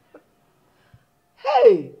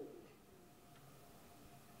 Hey!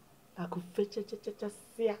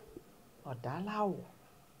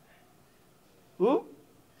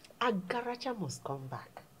 Agaracha must come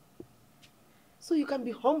back. So you can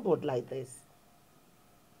be humbled like this.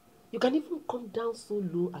 You can even come down so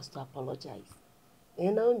low as to apologize.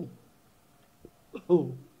 You know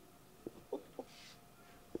me?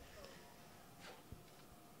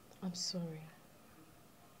 I'm sorry.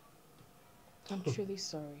 I'm truly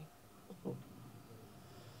sorry.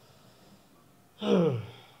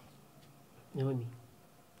 Naomi,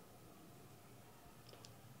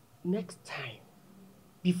 next time,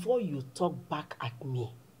 before you talk back at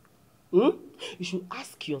me, you should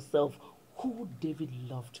ask yourself who David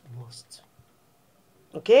loved most.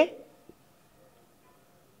 Okay?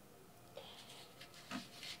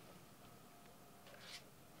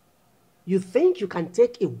 You think you can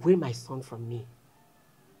take away my son from me?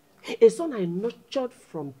 A son I nurtured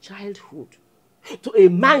from childhood to a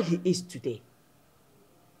man he is today.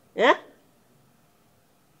 Yeah?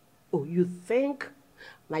 Oh, you think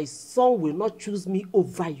my son will not choose me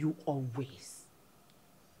over you always?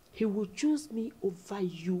 He will choose me over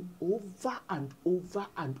you over and over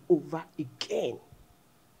and over again.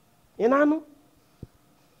 You know?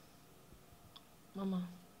 Mama,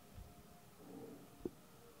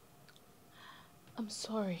 I'm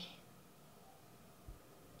sorry.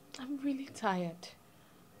 I'm really tired.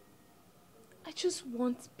 I just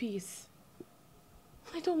want peace.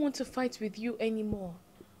 I don't want to fight with you anymore.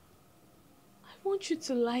 I want you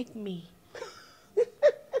to like me.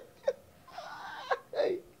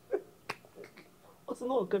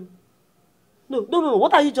 No.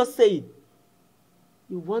 What are you just saying?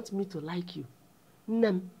 You want me to like you?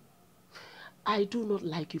 Nem. I do not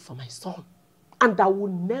like you for my son. And I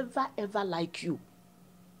will never ever like you.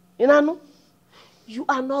 You know? You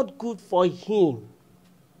are not good for him.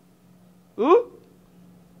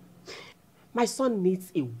 My son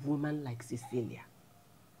needs a woman like Cecilia,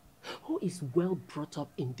 who is well brought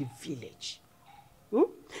up in the village,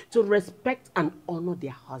 to respect and honor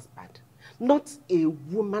their husband. Not a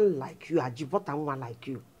woman like you, a Jibota like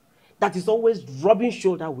you, that is always rubbing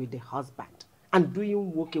shoulder with the husband and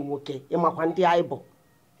doing woke.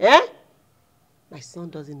 Eh? My son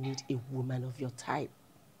doesn't need a woman of your type.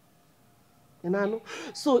 You know?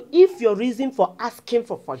 So if your reason for asking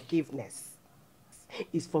for forgiveness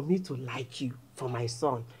is for me to like you for my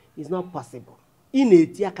son, it's not possible. I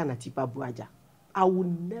will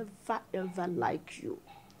never ever like you.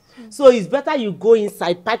 So it's better you go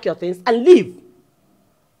inside, pack your things, and leave.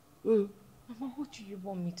 Mama, what do you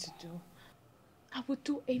want me to do? I would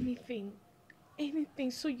do anything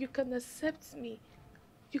so you can accept me.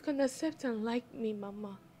 You can accept and like me,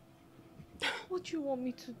 Mama. What do you want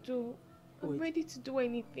me to do? I'm ready to do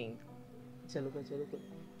anything. Chaluka.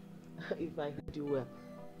 If I heard you well,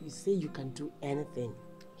 you say you can do anything.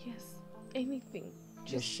 Yes, anything.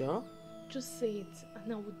 You're sure? Just say it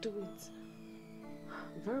and I will do it.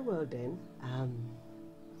 Very well then.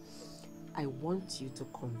 I want you to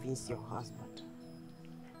convince your husband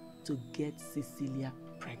to get Cecilia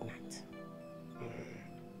pregnant.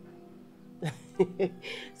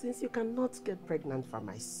 Since you cannot get pregnant for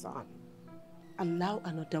my son, allow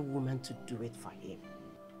another woman to do it for him.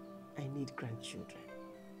 I need grandchildren.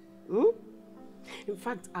 In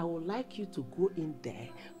fact, I would like you to go in there,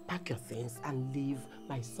 pack your things, and leave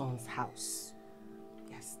my son's house.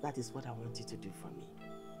 Yes, that is what I want you to do for me.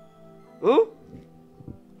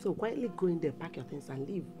 So quietly go in there, pack your things, and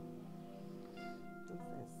leave.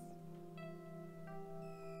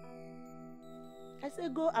 I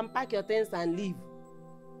said go and pack your things and leave.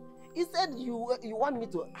 He said you want me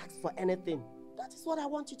to ask for anything. That is what I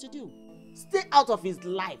want you to do. Stay out of his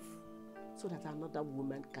life so that another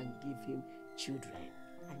woman can give him children.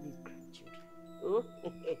 I need grandchildren.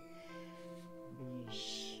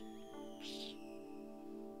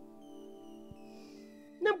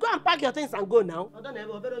 Now go and pack your things and go now. I don't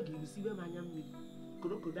ever better give you see where my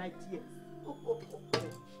crocodile tears.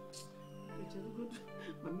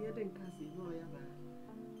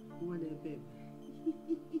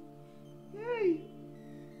 Hey.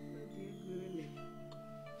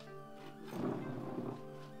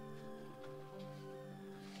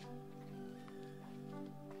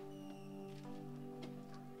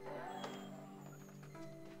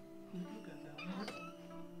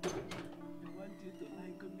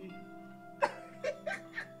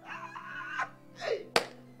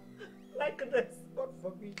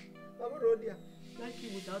 Like you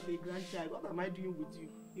without a grandchild. What am I doing with you?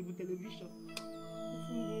 Even television.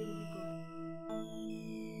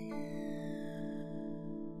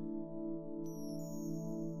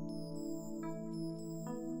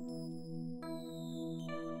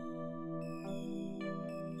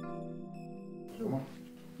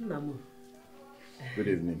 Namu. Good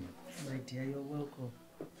evening. My dear, you're welcome.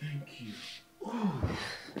 Thank you. Oh.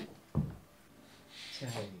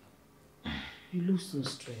 Charlie, you look so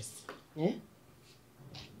stressed. Eh?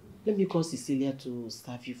 Let me call Cecilia to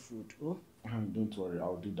serve you food. Oh? Don't worry,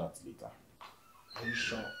 I'll do that later. Are you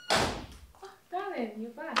sure? Oh, darling,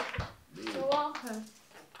 you're back. You're welcome.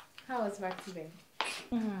 How was work today?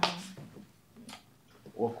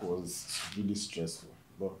 Work was really stressful,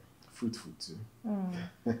 but fruitful too.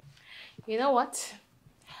 You know what?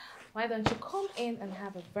 Why don't you come in and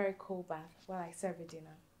have a very cold bath while I serve you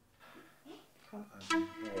dinner? Come. Don't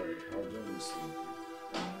worry, I'll join you soon.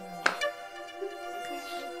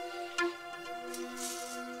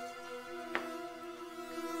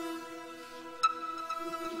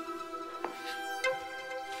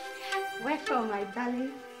 Welcome, my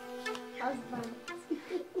darling husband.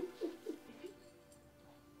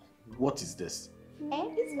 What is this?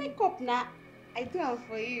 It's makeup now. I do it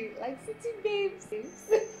for you, like city babes.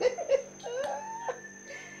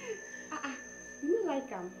 You like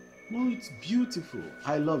them? No, it's beautiful.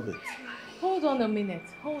 I love it. Hold on a minute.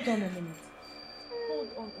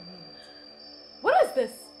 What is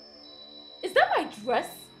this? Is that my dress?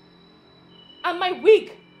 And my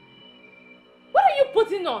wig? What are you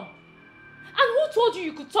putting on? And who told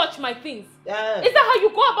you could touch my things? Is that how you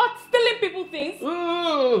go about stealing people's things?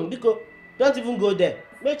 Nico, don't even go there.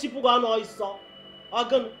 Make people go on all you saw.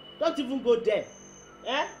 Don't even go there.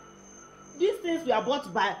 Eh? These things were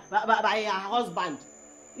bought by her husband.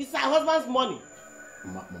 It's her husband's money.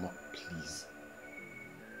 Mama, please.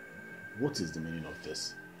 What is the meaning of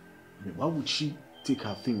this? I mean, why would she take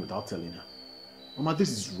her thing without telling her? Mama, this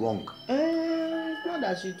is wrong. It's not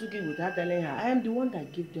that she took it without telling her. I am the one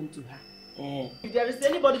that gave them to her. If there is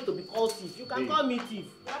anybody to be called thief, you can call me thief.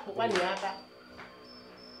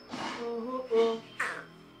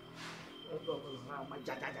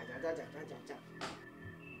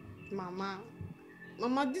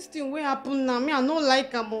 Mama, this thing will happen now. Me, I don't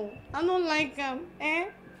like him. I don't like him.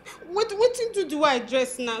 Wetin do I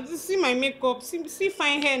dress now? See my makeup, see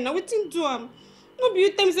fine hair now. Wetin do am? No be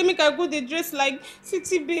you tell me say make I go dey dress like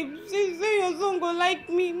city babe. Say your son go like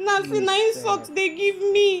me. Now see na insult they give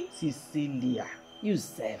me. Cecilia, you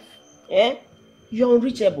self. You're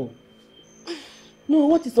unreachable. No,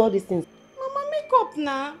 what is all these things? Mama, makeup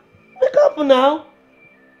now. Makeup now?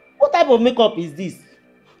 What type of makeup is this?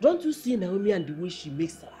 Don't you see Naomi and the way she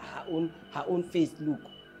makes her own face look?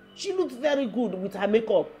 She looks very good with her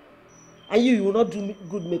makeup. And you will not do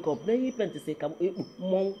good makeup. Then you plan to say,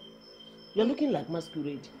 Mom, you're looking like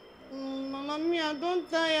masquerade. Mama, me, I don't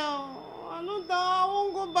tire. I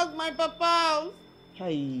won't go back my papa house.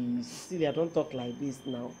 Hey, Cecilia, don't talk like this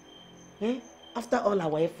now. After all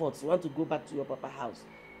our efforts, you want to go back to your papa house.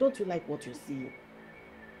 Don't you like what you're seeing?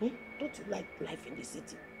 Don't you like life in the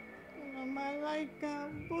city? Mama, I like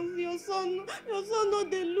him. But your son no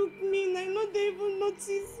they look mean. I know they even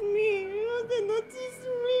notice me. You know they notice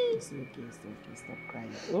me. It's okay. Stop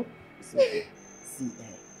crying. Oh, it's okay. See,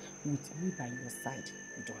 with me by your side,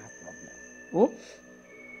 you don't have problem. Oh?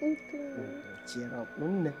 Okay. Cheer up.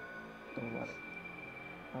 No. Don't worry.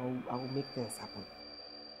 I will make things happen.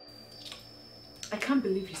 I can't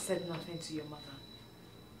believe you said nothing to your mother.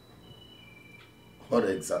 What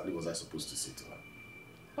exactly was I supposed to say to her?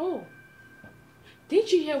 Oh.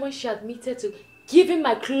 Didn't you hear when she admitted to giving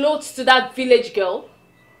my clothes to that village girl?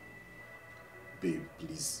 Babe,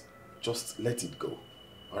 please. Just let it go.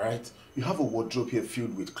 Alright? You have a wardrobe here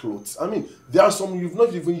filled with clothes. I mean, there are some you've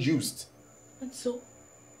not even used. And so?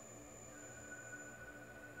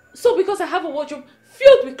 So because I have a wardrobe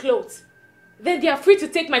filled with clothes, then they are free to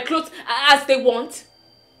take my clothes as they want?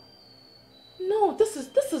 No, this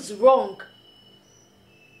is wrong.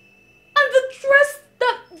 And the dress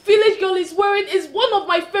that village girl is wearing is one of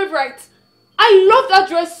my favorites. I love that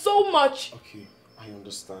dress so much. Okay, I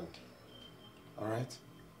understand. Alright?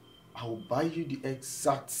 I will buy you the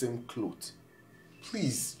exact same clothes.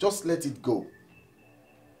 Please, just let it go.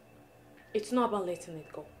 It's not about letting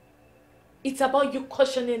it go. It's about you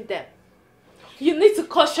cautioning them. You need to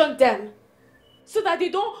caution them so that they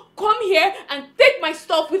don't come here and take my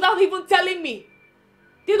stuff without even telling me.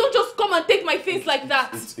 They don't just come and take my things like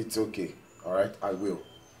that. It's okay. Alright, I will.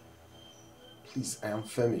 Please, I am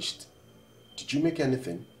famished. Did you make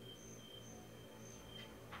anything?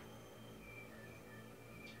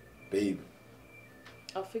 Babe.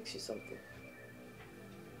 I'll fix you something.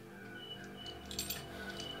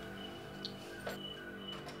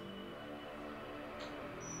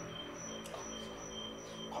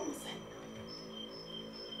 Come inside.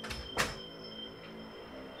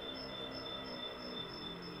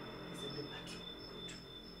 It's in the bathroom. Good.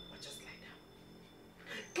 But just lie down.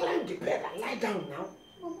 Climb the bed and lie down now.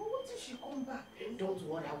 Mama, what if she come back? Don't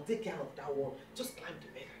worry, I'll take care of that one. Just climb the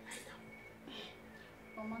bed and lie down.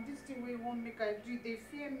 Mama, this thing wey you want make I do, they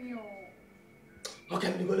fear me. Oh.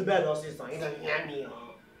 Okay, you go to bed, sister. You don't hear me.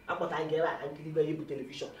 I'm going to get back and give you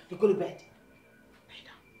television. You go to bed. Lie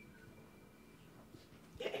down.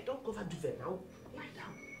 Yeah, don't cover duvet now. Lie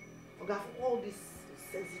down. Okay, for all these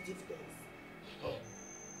sensitive things.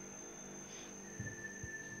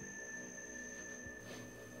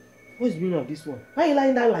 What's the meaning of this one? Why are you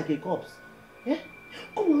lying down like a corpse?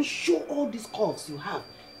 Come on, show all these curves you have.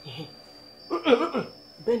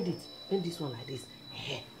 Bend it. Bend this one like this.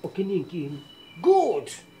 Okay, good.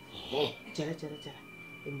 Chera.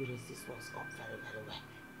 Let me raise this one up very, very well.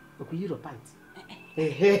 Okay, you're a pint.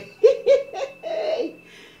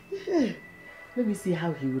 Let me see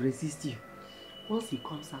how he will resist you. Once he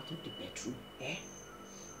comes out of the bedroom,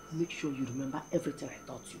 make sure you remember everything I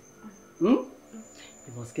taught you.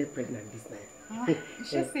 You must get pregnant this night. You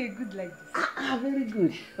should say good like this. Very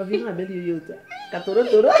good.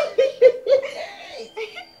 Katoro.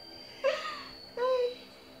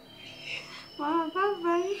 Wow,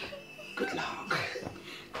 bye-bye. Good luck.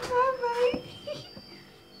 Bye-bye.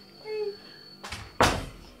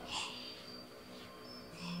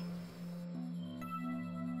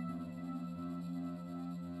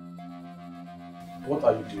 What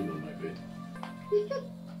are you doing on my bed?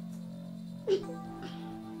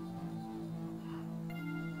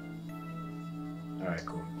 Alright,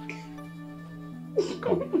 cool.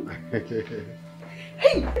 Come.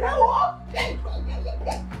 Hey!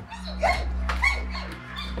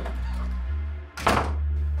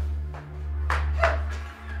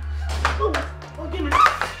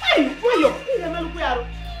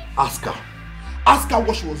 Ask her. Ask her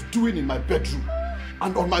what she was doing in my bedroom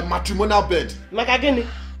and on my matrimonial bed. Makagini,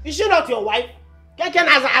 is she not your wife? Can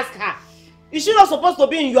ask her? Is she not supposed to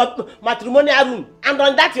be in your matrimonial room and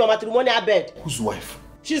on that your matrimonial bed? Whose wife?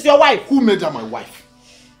 She's your wife. Who made her my wife?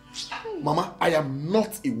 Mama, I am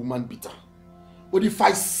not a woman beater. But if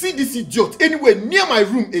I see this idiot anywhere near my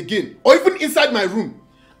room again, or even inside my room,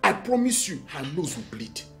 I promise you her nose will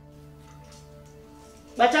bleed.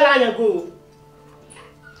 Bachala go.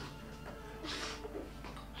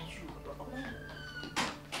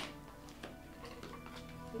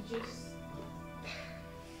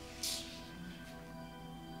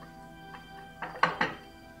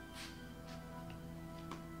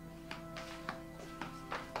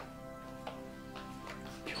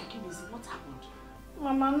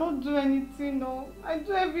 Mama, not do anything, no. I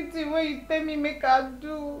do everything when you tell me make her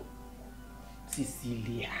do.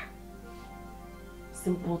 Cecilia.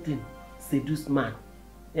 Simple thing. Seduce man.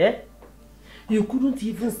 Eh? You couldn't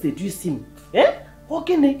even seduce him. Eh?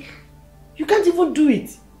 Okay, you can't even do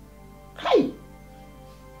it. Hi.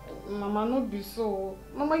 Mama, not be so.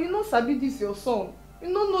 Mama, you know sabi this your son.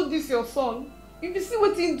 You don't know this your son. If you see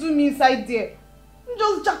what he do me inside there, you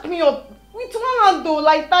just jack me up. With one hand though,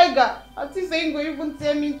 like tiger. I think saying go even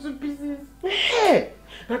tear me into pieces. Hey,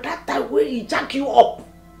 now that time when he jacked you up,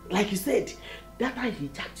 like you said, that time he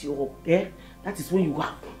jacked you up, eh? That is when you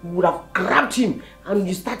would have grabbed him and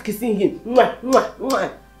you start kissing him. Mwah, mwah,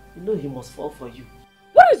 mwah. You know he must fall for you.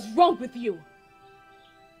 What is wrong with you?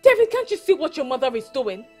 David, can't you see what your mother is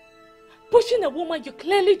doing? Pushing a woman you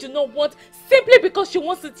clearly do not want simply because she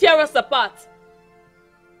wants to tear us apart.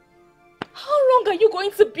 How long are you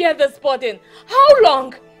going to bear this burden? How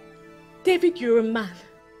long? David, you're a man.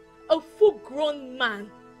 A full-grown man.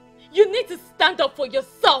 You need to stand up for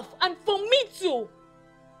yourself and for me too.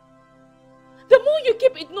 The more you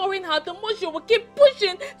keep ignoring her, the more she will keep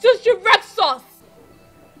pushing till she wrecks us.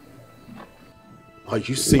 Are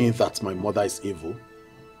you saying that my mother is evil?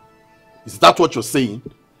 Is that what you're saying?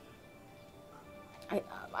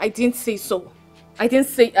 I didn't say so. I didn't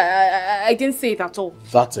say it at all.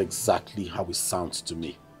 That's exactly how it sounds to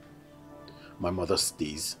me. My mother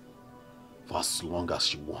stays for as long as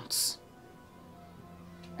she wants.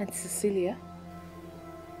 And Cecilia?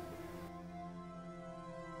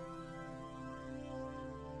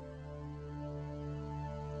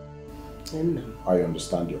 I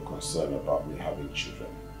understand your concern about me having children.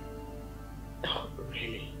 Oh,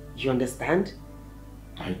 really? You understand?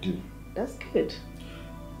 I do. That's good.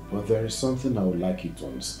 But there is something I would like you to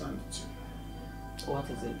understand too. What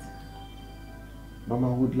is it?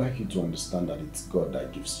 Mama, I would like you to understand that it's God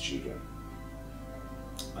that gives children.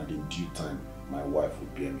 And in due time, my wife will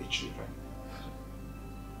bear me children.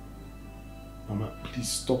 Mama, please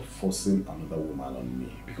stop forcing another woman on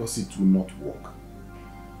me because it will not work.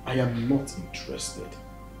 I am not interested.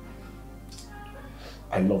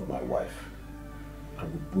 I love my wife.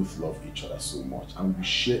 And we both love each other so much. And we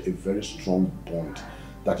share a very strong bond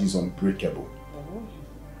that is unbreakable.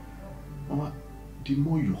 Mama, the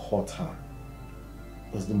more you hurt her,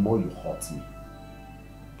 that's the more you hurt me.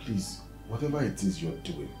 Please, whatever it is you're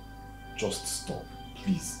doing, just stop,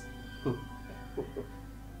 please.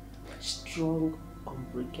 Strong,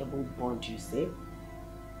 unbreakable bond, you say?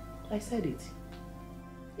 I said it.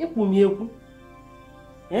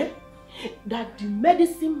 Eh? That the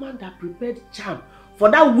medicine man that prepared charm for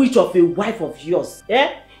that witch of a wife of yours,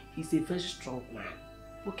 eh? He's a very strong man.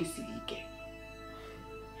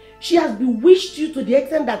 She has bewitched you to the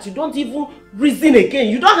extent that you don't even reason again.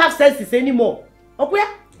 You don't have senses anymore. Okay?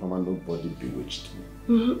 Mama, nobody bewitched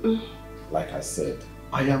me. Like I said,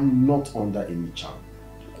 I am not under any charm.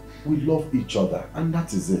 We love each other and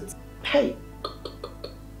that is it. Hey,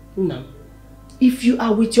 no. If you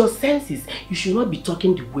are with your senses, you should not be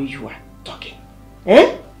talking the way you are talking.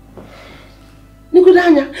 Eh?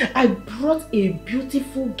 Nikodanya, I brought a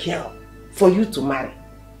beautiful girl for you to marry.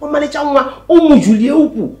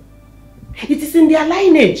 It is in their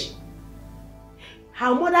lineage.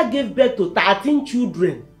 Her mother gave birth to 13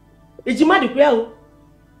 children.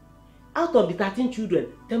 Out of the 13 children,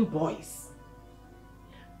 10 boys.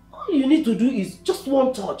 All you need to do is just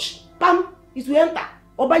one touch. Bam! It will enter.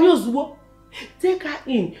 Obanyozubo. Take her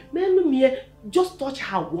in. Just touch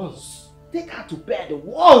her once. Take her to bed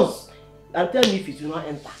once. And tell me if it will not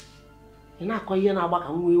enter.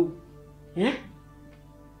 Yeah?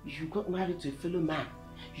 You got married to a fellow man.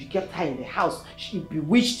 You kept her in the house. She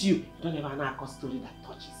bewitched you. You don't ever know a story that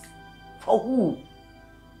touches. For who?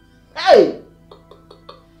 Hey!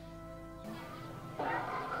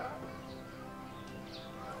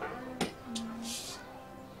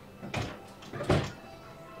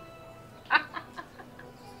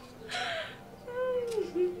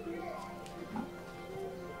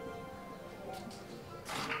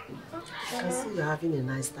 I see you're having a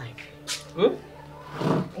nice time. Hmm?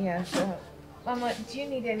 Yeah, sure. Mama, do you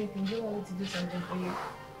need anything? Do you want me to do something for you?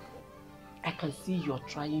 I can see you're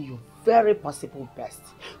trying your very possible best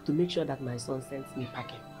to make sure that my son sends me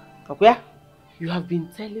packing. Okay? You have been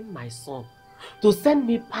telling my son to send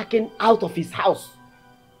me packing out of his house.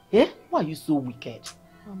 Eh? Why are you so wicked?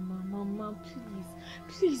 Mama,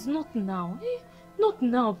 please, not now. Not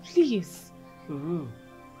now, please.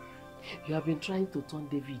 You have been trying to turn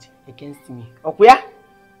David against me. Okay?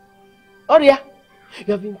 Oria,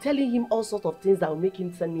 you have been telling him all sorts of things that will make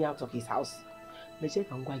him send me out of his house.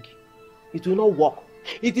 It will not work.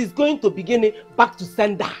 It is going to begin back to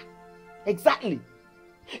sender. Exactly.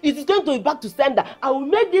 It is going to be back to sender. I will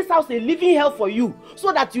make this house a living hell for you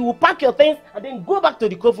so that you will pack your things and then go back to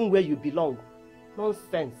the coven where you belong.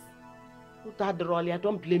 Nonsense. I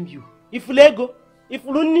don't blame you. If Lego, if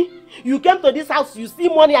Luni, you came to this house, you see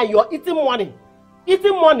money and you're eating money.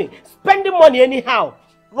 Eating money, spending money anyhow.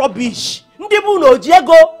 Rubbish.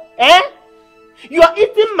 Eh? You are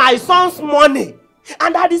eating my son's money.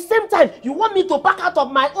 And at the same time, you want me to back out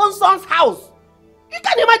of my own son's house. You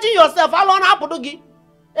can imagine yourself, how long happened?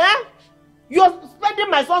 Eh? You're spending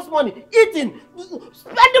my son's money, eating,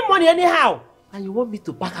 spending money anyhow. And you want me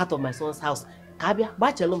to back out of my son's house. Kabia,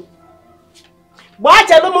 Bachelum.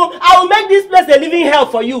 I will make this place a living hell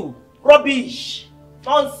for you. Rubbish.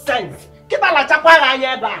 Nonsense.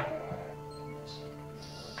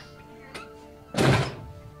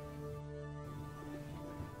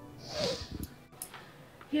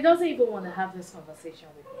 He doesn't even want to have this conversation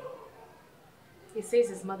with me. He says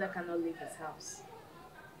his mother cannot leave his house.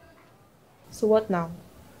 So what now?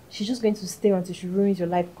 She's just going to stay until she ruins your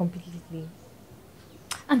life completely.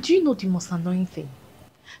 And do you know the most annoying thing?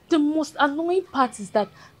 The most annoying part is that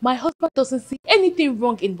my husband doesn't see anything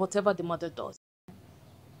wrong in whatever the mother does.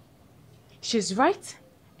 She's right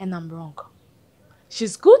and I'm wrong.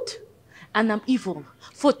 She's good and I'm evil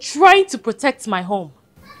for trying to protect my home.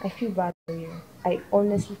 I feel bad for you. I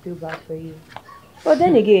honestly feel bad for you. But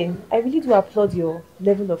then again, I really do applaud your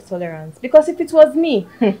level of tolerance. Because if it was me,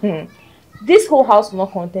 this whole house will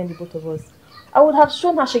not contain the both of us. I would have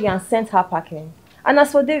shown her Shaggy and sent her packing. And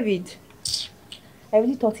as for David, I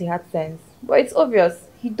really thought he had sense. But it's obvious,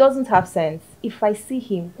 he doesn't have sense. If I see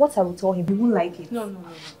him, what I will tell him, he won't like it. No,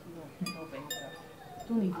 Benita.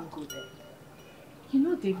 Don't even go there. You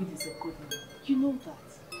know David is a good man. You know that.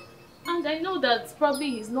 And I know that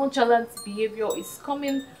probably his nonchalant behavior is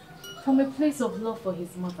coming from a place of love for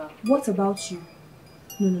his mother. What about you?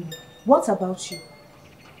 No. What about you?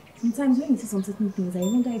 Sometimes when you see some certain things, I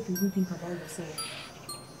wonder if you even think about yourself.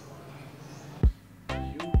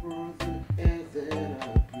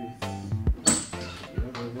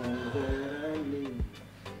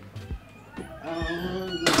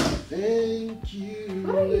 Thank you.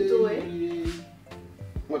 What are you doing?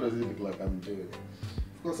 What does it look like I'm doing?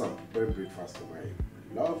 Of course, I'm preparing breakfast for my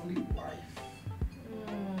lovely wife.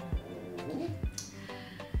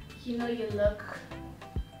 You know you look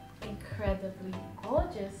incredibly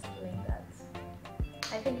gorgeous doing that.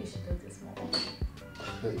 I think you should do this more.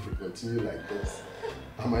 If you continue like this,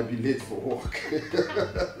 I might be late for work.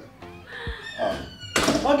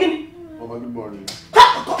 Again? Mama, good morning.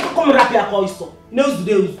 Come wrap your voice up.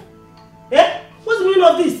 News. Eh? What's the meaning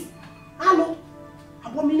of this? Hello?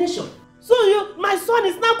 Abomination. So my son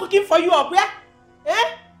is now cooking for you up, yeah?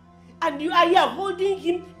 Eh? And you are here holding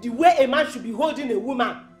him the way a man should be holding a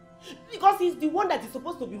woman. Because he's the one that is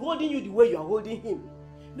supposed to be holding you the way you are holding him.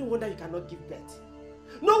 No wonder you cannot give birth.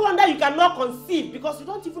 No wonder you cannot conceive because you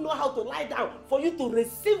don't even know how to lie down for you to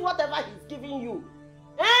receive whatever he's giving you.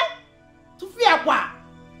 Eh? To fear what?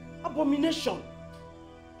 Abomination.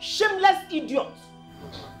 Shameless idiot.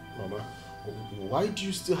 Mama, why do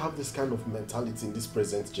you still have this kind of mentality in this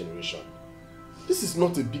present generation? This is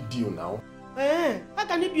not a big deal now. How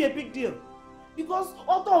can it be a big deal? Because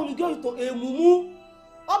although you go to a mumu,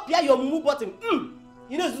 up here your mumu bottom,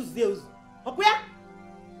 you know Zeus. Up here?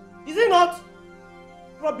 Is it not?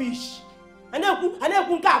 Rubbish. Come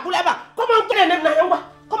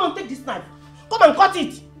on, take this knife. Come and cut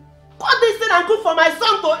it. Cut this thing and cook for my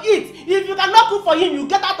son to eat. If you cannot cook for him, you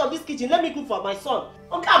get out of this kitchen. Let me cook for my son.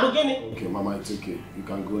 Okay, Mama, it's okay. You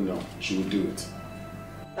can go now. She will do it.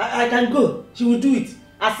 I can go. She will do it.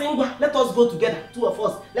 Asingwa, let us go together. Two of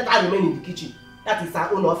us. Let her remain in the kitchen. That is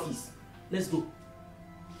our own office. Let's go.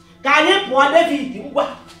 Can you pour David?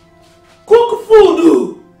 Cook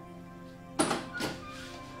food!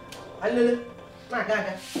 Alele,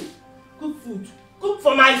 cook food. Cook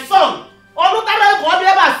for my son.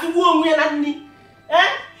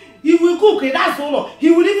 He will cook, that's all. He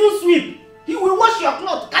will even sweep. He will wash your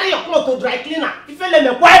clothes, carry your clothes to dry cleaner. If you let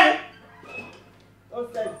me quiet.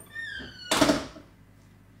 Okay.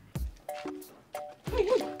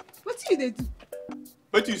 What do you do?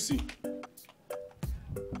 What do you see?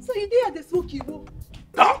 So you did the smoke Igbo?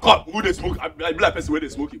 Now come, who they smoke? I be like person where they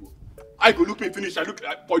smoke Igbo. I go look me finish. I look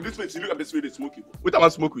for this place. You look at this way they smoke Igbo. What am I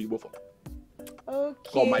smoke Igbo for?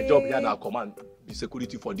 Okay. Cause my job here now command the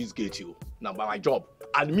security for this gate you. Now by my job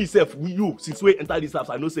and me self you since we enter this house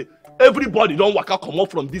I know say everybody don't waka come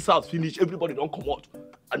out from this house finish. Everybody don't come out.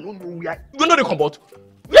 I don't know where. You know they come out.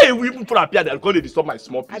 Yeah, we even put up here. They're going to disturb my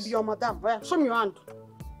small piece. I be your madam. Well, show me your hand.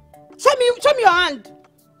 Show me your hand.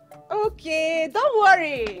 Okay, don't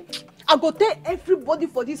worry. I go tell everybody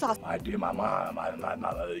for this house. My dear mama,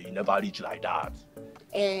 you never reach like that.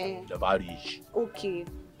 You never reach. Okay,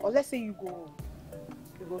 or let's say you go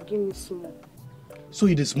give me smoke. So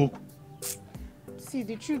you dey smoke? See,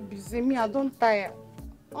 the truth be say me, I don't tire.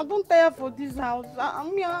 I don't tire for this house. I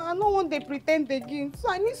don't want to pretend again. So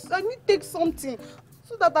I need to take something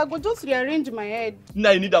so that I go just rearrange my head.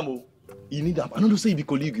 Nah, you need them. Oh. You need them. I don't say you be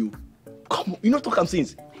colleague you. Come on, you know talk am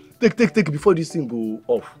since. Take before this thing go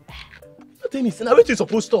off. Tell me, now wetin you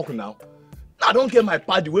suppose talk now? Now I don't get my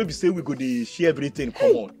party where we say we go dey share everything.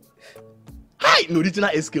 Come on. Hi, no original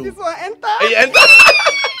SK. This one enter. Hey, enter.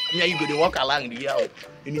 Yeah, you go dey walk along the yard.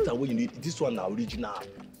 Anytime when you need this one now original,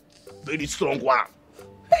 very strong one.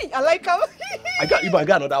 Hey, I like him. I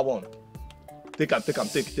got another one. Take. You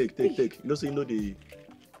know, so you know the.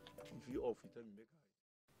 If you off, you tell me make.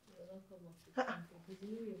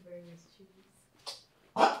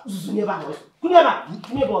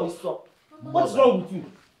 What's wrong with you?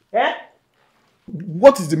 Eh?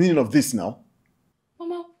 What is the meaning of this now?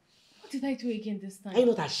 Mama, what did I do again this time? Are you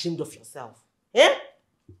not ashamed of yourself? Eh?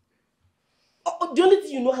 The only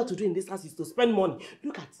thing you know how to do in this house is to spend money.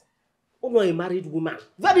 Look at a married woman.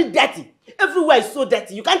 Very dirty. Everywhere is so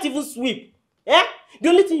dirty. You can't even sweep. Eh? The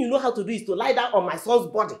only thing you know how to do is to lie down on my son's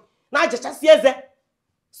body. Now just here's there.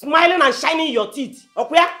 Smiling and shining your teeth.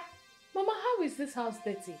 Okay? Mama, how is this house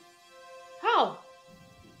dirty? How?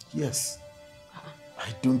 Yes. I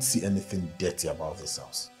don't see anything dirty about this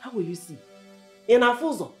house. How will you see? In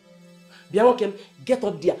Afuzo. Bianca, get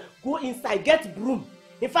up there. Go inside. Get broom.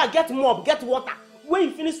 In fact, get mop. Get water. When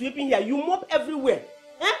you finish sweeping here, you mop everywhere.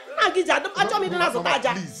 Eh?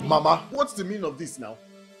 Please, Mama, what's the meaning of this now?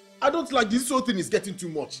 I don't like this whole thing is getting too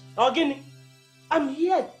much. Ogini, I'm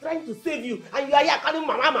here trying to save you, and you are here calling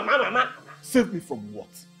mama. Save me from what?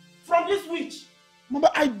 From this witch. Mama,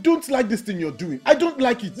 I don't like this thing you're doing. I don't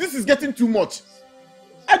like it. This is getting too much.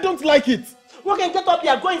 I don't like it. Okay, get up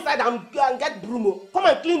here, go inside and get broom. Come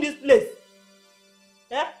and clean this place.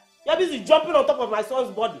 Eh? You're busy jumping on top of my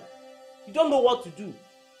son's body. You don't know what to do.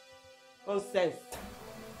 Nonsense.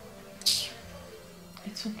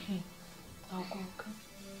 It's okay. I'll go, okay?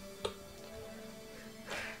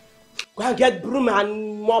 Go and get broom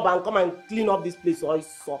and mop and come and clean up this place or it's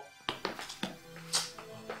soft.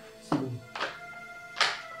 I'm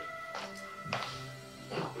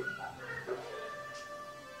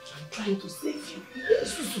trying to save you.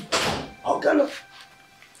 Ogana.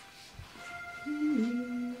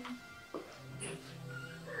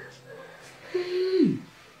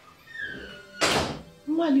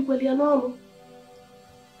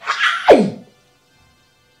 Hi!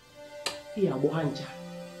 Iya bohanja.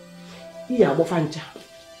 Iya bofanja.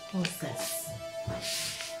 Nonsense.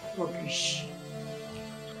 Rubbish.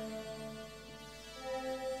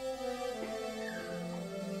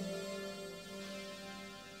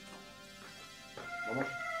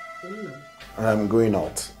 I'm going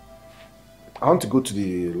out. I want to go to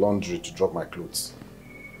the laundry to drop my clothes.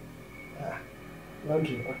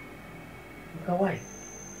 Laundry? Why?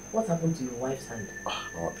 What happened to your wife's hand?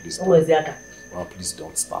 Mama, please don't. Mama, please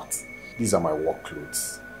don't start. These are my work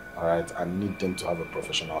clothes. Alright, I need them to have a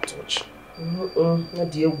professional touch.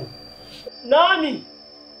 Naomi!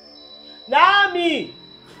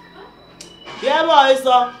 Yeah, boy,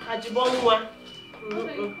 so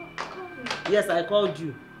yes, I called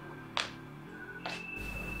you.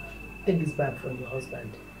 Take this bag from your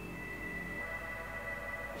husband.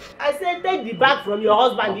 I said take the bag from your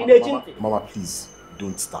husband. Mama, please,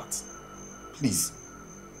 don't start. Please.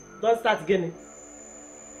 Don't start again.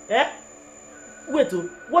 Eh? Wait,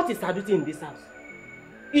 what is her duty in this house?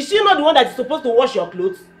 Is she not the one that is supposed to wash your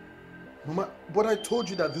clothes? Mama, but I told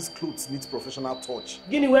you that these clothes need professional touch.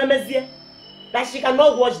 That she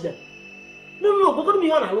cannot wash them. No, go to me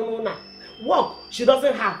on alone now. Work she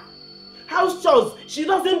doesn't have. House chores she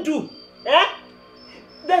doesn't do. Eh?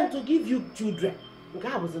 Then to give you children.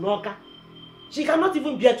 God was an orca. She cannot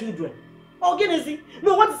even bear children. Oh, Genesis,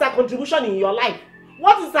 no, what is her contribution in your life?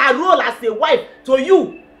 What is her role as a wife to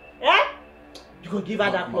you? Eh? You could give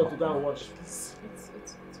her that cloth to go and wash.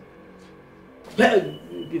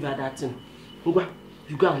 Give her that thing.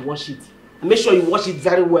 You go and wash it. Make sure you wash it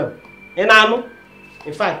very well. And I know.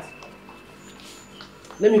 In fact,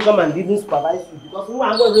 let me come and even supervise you because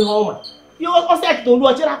I'm going to bring home. You also have to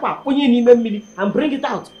watch it and bring it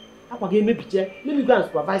out. Let me go and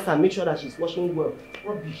supervise her and make sure that she's washing well.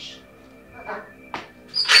 Rubbish.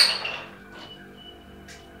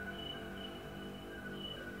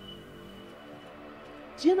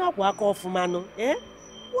 Gina walk off, man. Eh?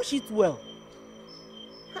 Wash it well.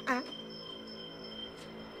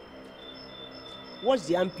 Wash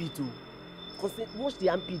the armpit too. Wash the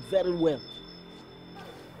armpit very well.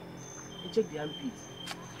 And check the armpit.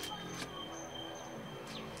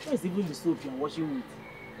 Where is even the soap you are washing with?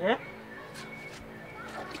 Eh?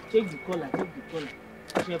 Check the color,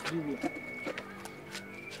 Wash everywhere.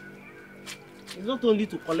 It's not only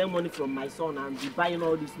to collect money from my son and be buying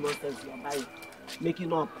all this nonsense you are buying.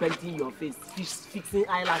 Making up, painting your face, fixing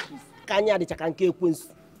eyelashes. Kanya de chakanke queens.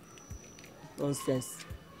 Nonsense.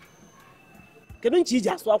 Can't you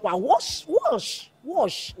just walk? Wash.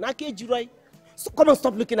 So come and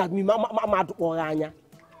stop looking at me, mama.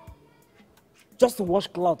 Just to wash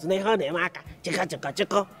clothes.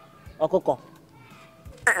 Cheka. Okoko.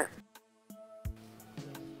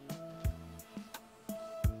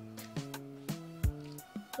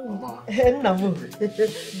 Mama. Namu.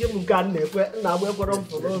 Give me gun. Namu from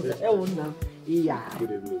yeah.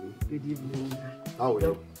 Good evening. Good evening. How are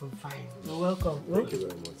you? I'm fine. You're welcome. Thank you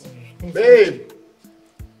very much.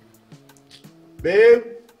 Babe!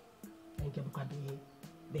 Thank you,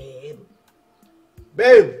 babe.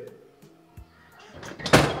 Babe!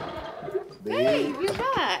 Hey, you're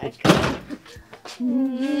back.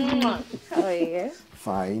 How are you?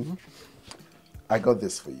 Fine. I got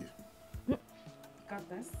this for you. Got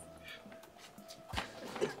this.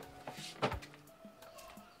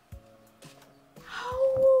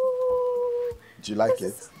 Do you like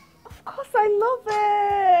it? Of course, I love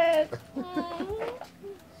it.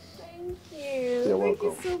 Thank you. You're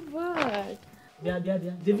welcome. Thank you so much.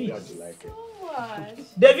 David. Glad you like it. So much.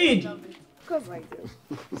 David! Of course I do.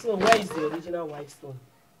 So where is the original wife stone?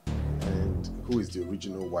 And who is the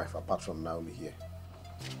original wife apart from Naomi here?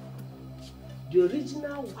 The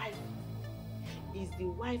original wife is the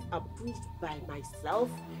wife approved by myself,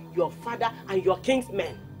 your father, and your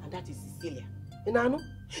kingsmen. And that is Cecilia. Inano?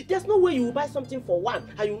 There's no way you will buy something for one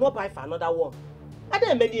and you will not buy for another one. Are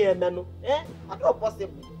there many men? Eh? That's not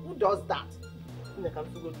possible. Who does that?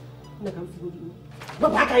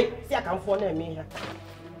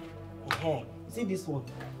 See this one?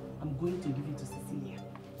 I'm going to give it to Cecilia.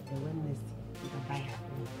 And when next you can buy her.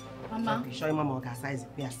 Mama. Show your mama her size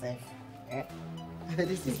for yourself. Eh?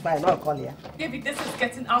 This is fine, I'll call you. David, this is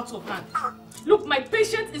getting out of hand. Look, my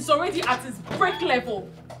patience is already at its break level.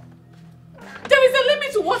 There is a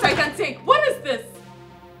limit to what I can take. What is this?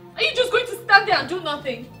 Are you just going to stand there and do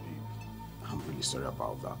nothing? I'm really sorry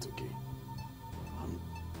about that, okay? I'm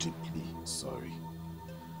deeply sorry.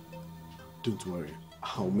 Don't worry,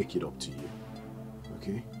 I'll make it up to you,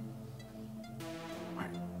 okay?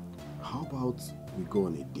 Right. How about we go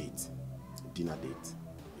on a date, a dinner date?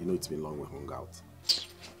 You know it's been long we hung out.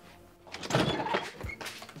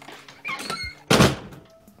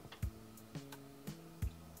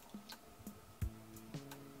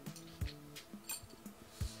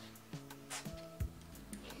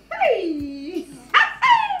 Hey!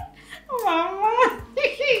 Mama!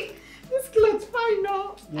 This clothes fine,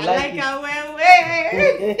 no? I like her well.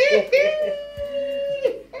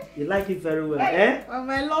 You like it very well, eh?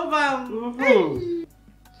 Mama, I love him.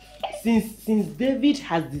 Since David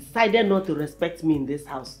has decided not to respect me in this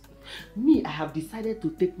house, I have decided to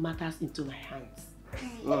take matters into my hands.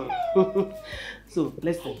 So,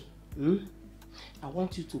 listen. I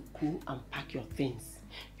want you to go and pack your things.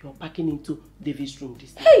 You're packing into David's room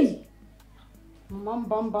this night. Hey! Bam,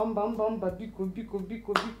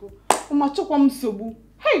 biko. Mama, chokwam sobu.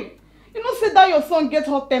 Hey! You know say that your son get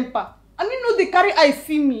hot temper. And you know they carry eye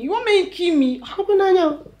see me. You want me to kill me?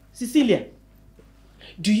 Cecilia,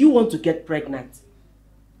 do you want to get pregnant?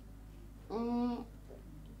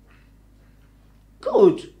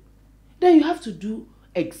 Good. Then you have to do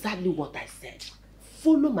exactly what I said.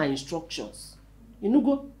 Follow my instructions. You know,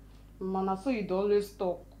 go. Mama, so you don't always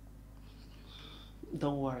talk.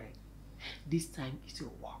 Don't worry. This time it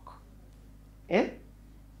will work. Eh?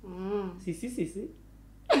 See.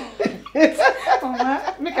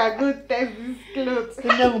 Mama, make I go test this clothes.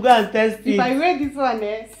 Then we go and test it. If I wear this one,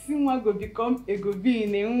 Simwa go become a go be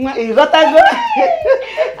in a nwa. You better go.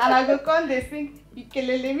 And I go come they sing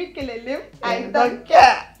Ikelele. I don't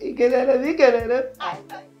care. Ikelele. I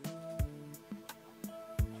don't.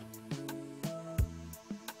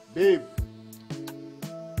 Babe.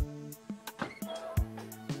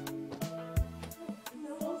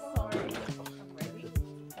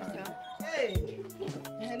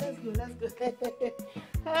 Let's go.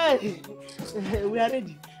 Hey, we are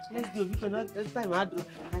ready. Let's go. We cannot. This time I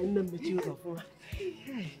know the choose of one.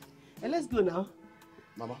 Hey, let's go now.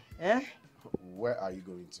 Mama. Eh? Where are you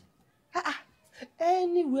going to?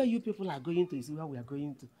 Anywhere you people are going to is where we are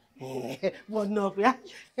going to. But no, yeah.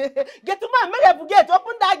 Get to man. Make I forget.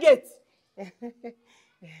 Open that gate.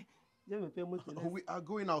 We are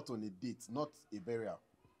going out on a date, not a burial.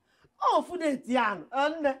 Oh, for date, Jan.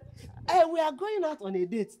 We are going out on a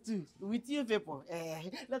date too with you people.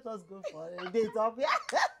 Let us go for a date up here.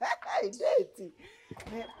 Date.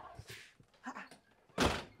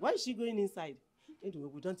 Why is she going inside? Anyway,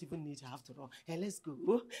 we don't even need her after all. Let's go.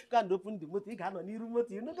 Go and open the motor. You can't on the remote.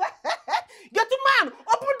 You know. Get to man.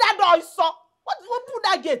 Open that door. You saw. Open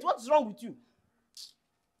that gate. What's wrong with you?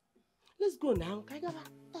 Let's go now. Can I get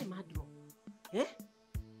time I draw?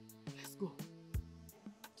 Let's go.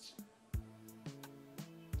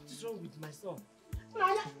 What's wrong with my son?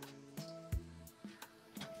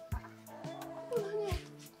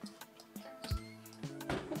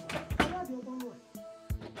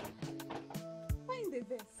 Why in the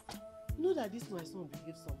vest? You know that this my son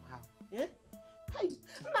behaves somehow.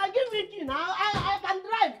 Now give me key now. I can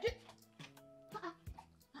drive.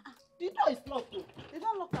 The door is locked. They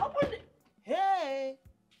don't lock up. Open it. Hey.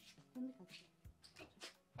 These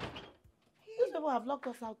people have locked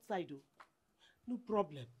us outside though. No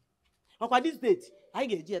problem. But by this date, I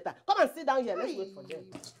get Jetta. Come and sit down here. Let's wait for them.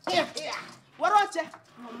 Here. What are you?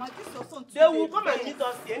 Mama, this is your son. They will come and meet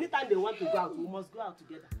us here. Anytime they want to go out, we must go out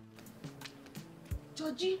together.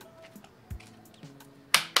 Georgie.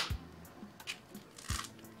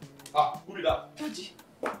 Who be that? Georgie.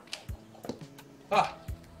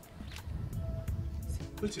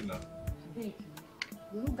 Wait till now. Beg,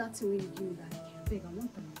 you know that thing when you give me that? Beg, I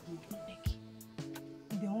want to give. Beg.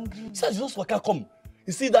 They're hungry. Said just waka come.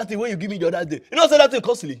 You see that thing when you give me the other day. You know say that thing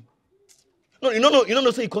costly. No, you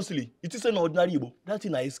know say it costly. It is an ordinary Igbo. That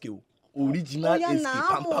thing na SK. Original SK.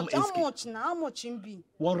 Pam SK. How much in be?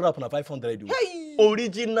 One wrap na 500. Hey!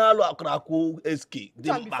 Original akrako SK. It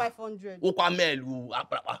can be 500. Okwa melu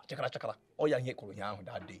chakara. Oh yeah, here koro here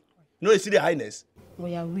that day. You know you see the highness. Oh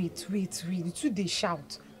yeah, wait. The two they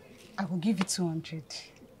shout. I will give you 200.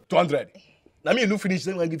 200. Now me you look finish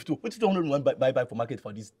then I give you 2. What 200 one buy for market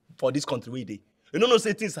for this country where dey. You know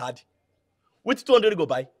say things hard. What 200 go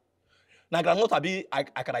buy? Now grandmother I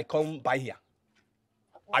can come buy here.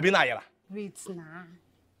 I be na here. Wait nah.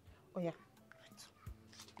 Oh yeah.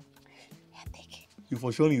 Yeah, take it. You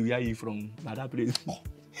for sure me where you from that place.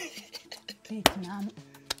 Take nah.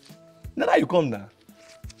 Now you come now.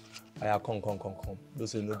 I come. Don't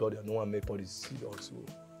say nobody. No one make policy also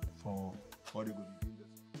for the good.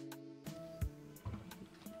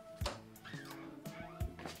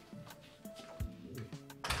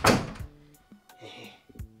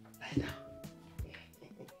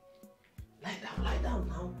 Lie down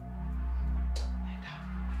now. Lie down.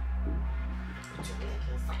 Put your leg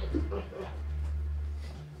inside.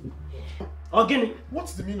 Ogini.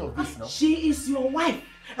 What's the meaning of this now? She is your wife,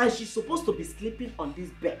 and she's supposed to be sleeping on this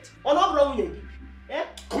bed. Oh, no, wrong with you.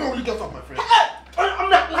 Come on, will you get off my friend? I'm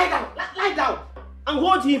not. Lie down. And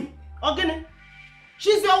hold him. Ogini.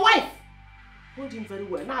 She's your wife. Hold him very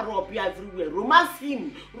well. Now rub you everywhere. Romance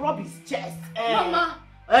him. Rub his chest. Mama.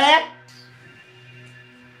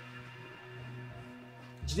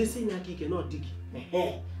 Jide say nyaki cannot dig.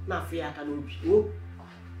 Na fear can obi. Oh.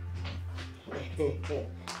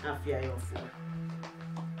 Na fear your fool.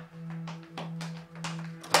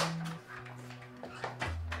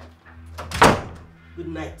 Good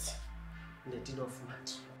night. In the dinner of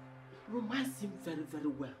mat. Romance him very, very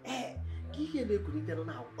well. Give him a good dinner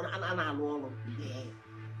now. Na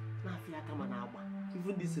fear come on.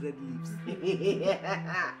 Even these red lips.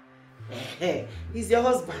 He's your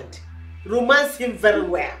husband. Romance him very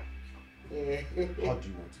well. How do you want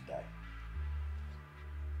to die?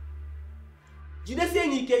 You didn't say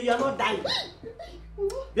Nike, you are not dying.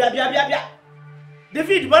 Bia.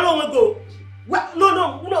 David, where long ago?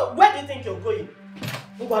 No. Where do you think you're going?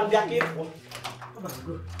 Come on, careful. Come on,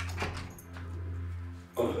 go.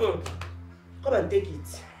 Come and take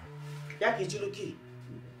it.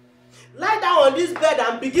 Lie down on this bed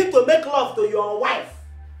and begin to make love to your wife.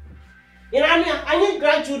 You know, I need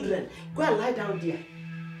grandchildren. Go and lie down there.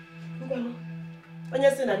 When you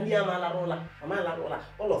say that near Malarola,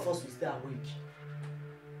 all of us will stay awake.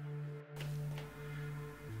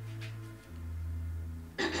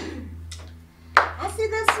 I see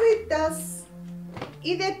the sweet dust.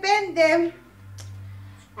 It depends them.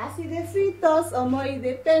 I see the sweet dust, or more, it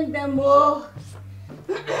depends them more.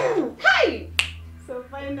 Hi! So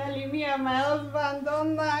finally, me and my husband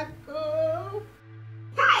don't go.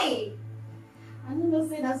 Hi! I don't know,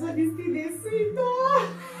 say that's what this thing is sweet.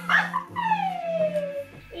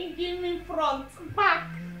 He give me front, back,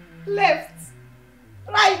 left,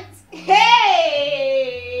 right.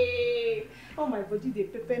 Hey! Oh, my body, they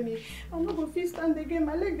prepare me. I'm not going to stand again.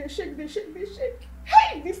 My leg, they shake.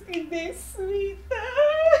 Hey, this thing is sweet.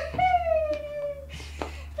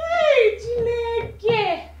 Hey,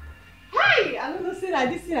 Chileke. Hey, I don't know, say that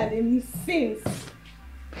this thing that they miss sense.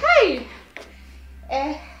 Hey!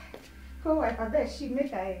 Go wife, I bet she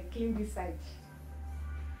make I clean this side.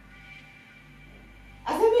 I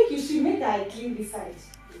said make you she make I clean this side.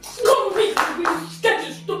 No, wait, get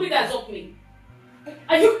your stupid ass off me.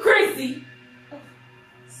 Are you crazy?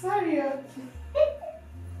 Sorry, I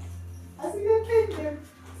see you clean them.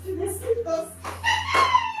 See the sweet dust.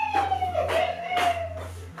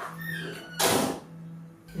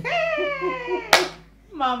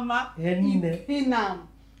 Mama, you pin am.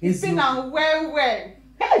 You pin am well.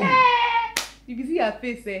 If you see her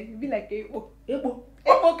face, you be like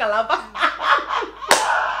Ebo Calabar.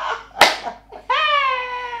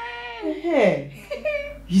 Hey,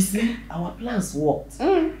 you see, our plans worked.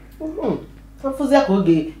 Fuzia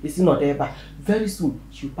Koge is not there, but very soon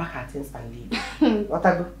she'll pack her things and leave. What I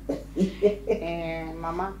go?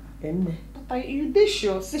 Mama, but you dey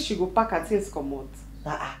sure say she go pack her things come out?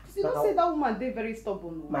 You don't say that woman they very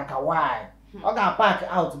stubborn. Maka why? Okay, pack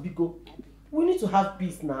out because we need to have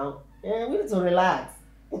peace now. We need to relax.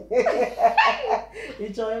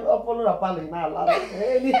 It's follow the panel now.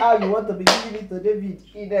 Anyhow you want to be giving it to David.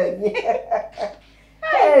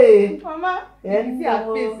 Hey, Mama, you see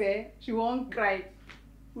her face, she won't cry.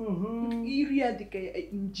 Iria dike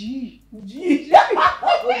G.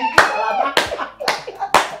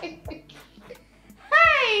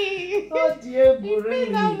 Hey! Oh dear,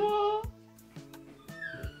 Burumi.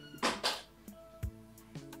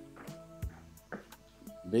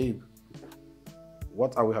 Babe,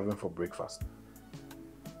 what are we having for breakfast?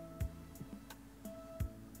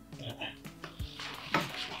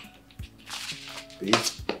 Babe,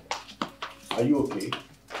 are you okay?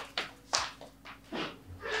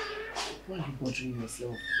 Why are you bothering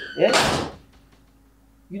yourself? Yeah?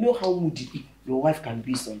 You know how moody your wife can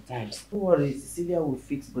be sometimes. Don't worry, Cecilia will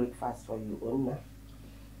fix breakfast for you, Onna.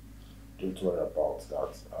 Don't worry about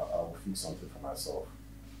that. I will fix something for myself.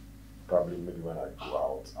 Probably maybe when I go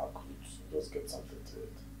out, I could just get something to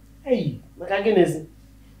eat. Hey, Makagenezi.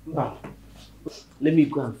 Mba, let me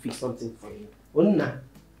go and fix something for you. Onna.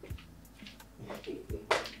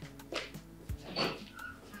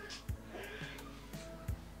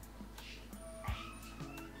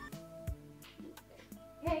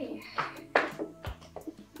 Hey,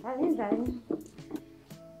 darling.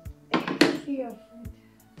 See your food.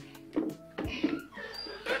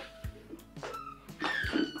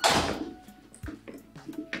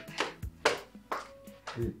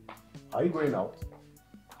 Hey, are you going out?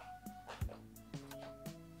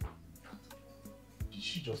 Did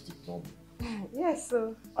she just ignore me? Yes,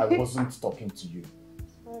 so. I wasn't talking to you.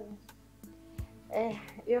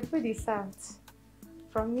 Your food is out.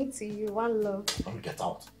 From me to you, one love. Let me get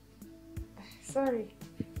out. Sorry.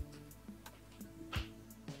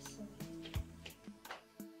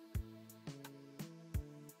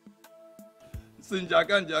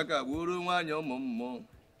 Sinjaka buru nwanyị ụmụ mmụọ.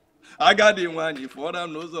 Agadi nwanyị fọrọ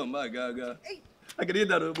n'ụzọ magaga. Agadi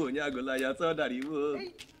dara ogbo onye agụla ya tọ dara iwu.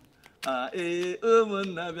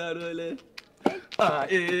 Ụmụnna bịara ole.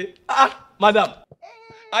 Madam.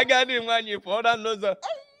 Agadi nwanyị fọrọ n'ụzọ.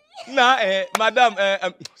 Madam,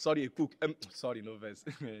 sorry, cook. Sorry, no verse.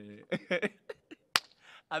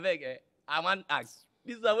 I beg, I want to ask.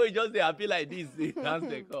 This is the way you just say, I feel like this. Dance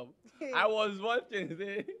they come. I was watching,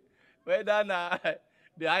 say, whether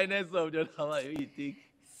the highness of the Lord you think.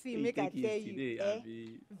 See, make I tell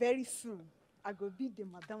you, very soon, I go be the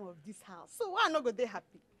madam of this house. So why I not go dey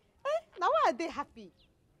happy? Now why are they happy?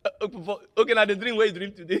 Okay, now the dream, what you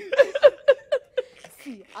dream today?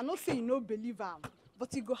 See, I not say you no believe am,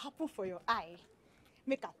 but it go happen for your eye.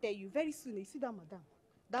 Make I tell you, very soon, you see that madam,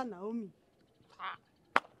 that Naomi,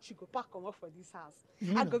 she go pack come up for this house.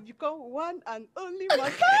 I go become one and only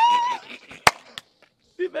mother.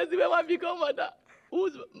 The person will become mother.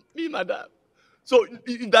 Who's me, madam? So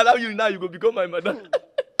if that allow you now, you go become my mother.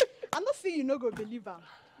 I'm not saying you no go believe her,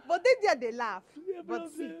 but they laugh. Yeah, but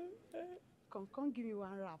see, come give me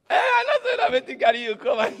one rap. Hey, I know say that wetin carry you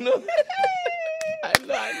come. I know.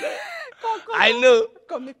 I know.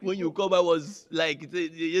 Come, make when me you go. come, I was like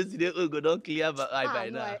yesterday. Oh, go don't clear my eye by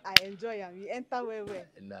No, now. I enjoy am. You enter where.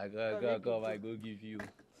 Nah, come, I go give you.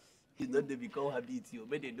 You don't dey become habit, you.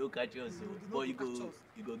 Make they don't catch us, but you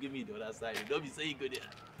go give me the other side. You don't be saying you go there.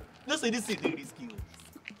 No say this thing dey risky.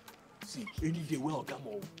 See, any day when I come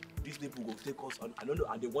home, these people go take us on. I don't know,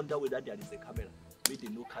 and they wonder whether there is a camera. Make they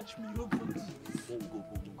no catch me. Go.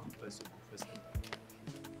 First.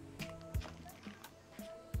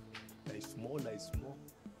 Like small.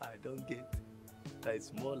 I don't get. Like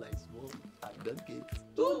small. I don't get.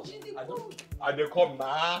 I don't come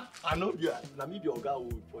now. I know you. Na me be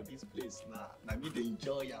oga for this place now. Na me dey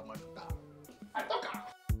enjoy your matter. I talk am.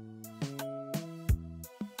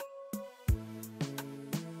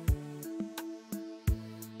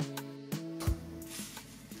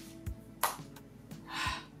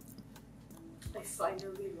 I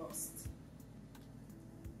finally lost.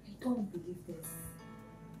 I don't believe this.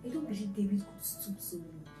 I don't believe David could stoop so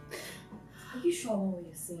low. Are you sure about what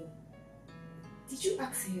you're saying? Did you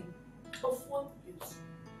ask him? Of what use?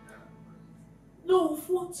 No, of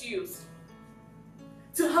what use?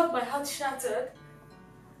 To have my heart shattered?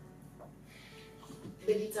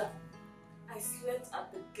 Benita, I slept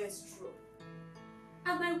at the guest room.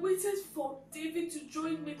 And I waited for David to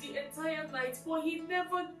join me the entire night, but he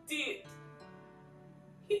never did.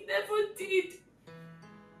 He never did.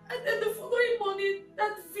 And then the following morning,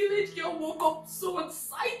 that village girl woke up so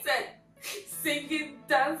excited, singing,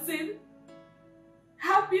 dancing,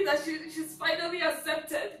 happy that she's finally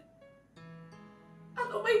accepted.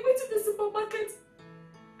 And on my way to the supermarket,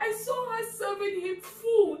 I saw her serving him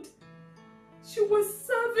food. She was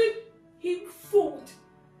serving him food.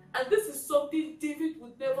 And this is something David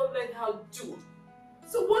would never let her do.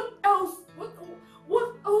 So what else?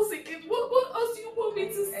 What else again? What else do you want me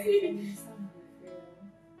to see?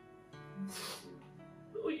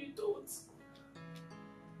 No, you don't.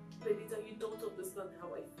 Benita, you don't understand how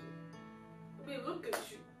I feel. I mean, look at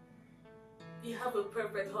you. You have a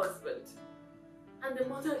perfect husband. And the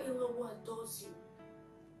mother-in-law who adores you.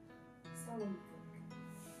 Is that what you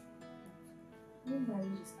think? No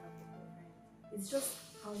marriage is not perfect. It's just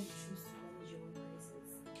how you choose to manage your own crisis.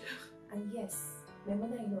 And yes, my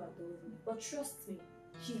mother-in-law adores me. But trust me,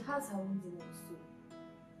 she has her own demons too.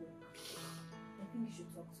 Look, I think you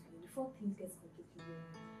should talk to him before things get completely wrong.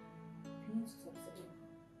 You need to talk to him.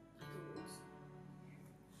 I don't want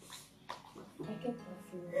to. I get that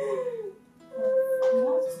feeling. You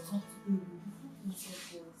have to talk to him before things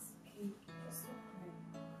get worse. Okay? Just stop crying.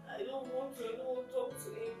 I don't want to talk to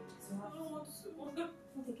him. So I don't want to. I'm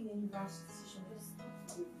not taking any rash decision. Just talk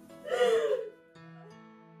to him.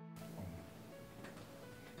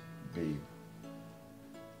 Babe,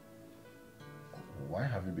 why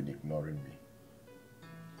have you been ignoring me?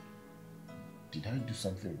 Did I do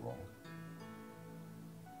something wrong?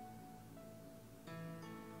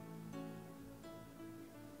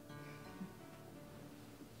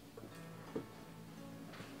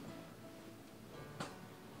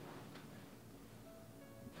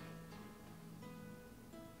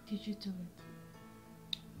 Did you do it?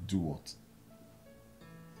 Do what?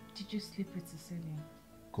 Did you sleep with Cecilia?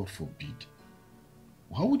 God forbid.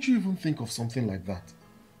 How would you even think of something like that?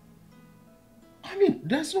 I mean,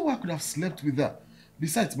 there's no way I could have slept with her.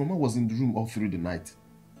 Besides, Mama was in the room all through the night.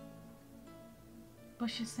 But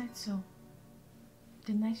she said so.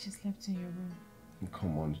 The night she slept in your room.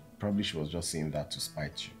 Come on, probably she was just saying that to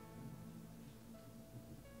spite you.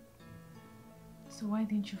 So why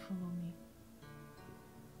didn't you follow me?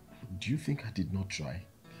 Do you think I did not try?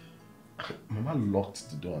 Mama locked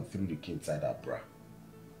the door and threw the key inside her bra.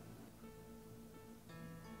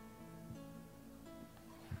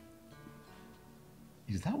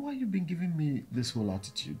 Is that why you've been giving me this whole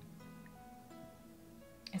attitude?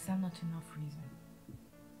 Is that not enough reason?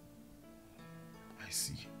 I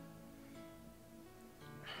see.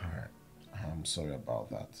 Alright, I'm sorry about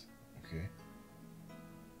that, okay?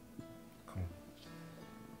 Come.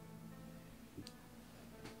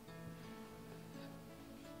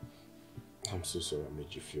 I'm so sorry I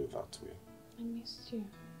made you feel that way. I missed you.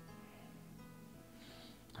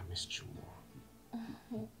 I missed you more.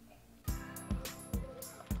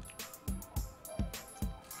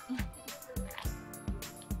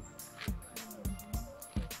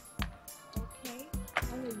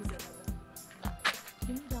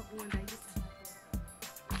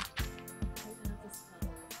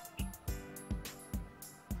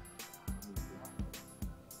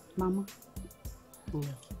 Mama, Yeah.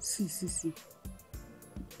 See.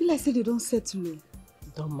 Be like say they don't settle.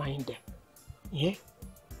 Don't mind them. Yeah?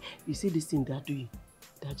 You see this thing they're doing?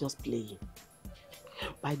 They're just playing.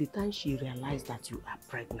 By the time she realized that you are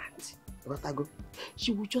pregnant,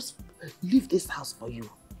 she will just leave this house for you.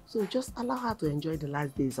 So just allow her to enjoy the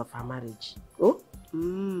last days of her marriage. Oh?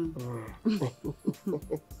 You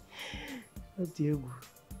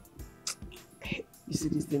see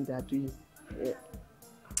this thing they are doing? Yeah.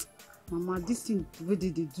 Mama, this thing the they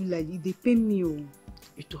do like it, they pain me. Oh.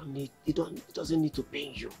 It doesn't need to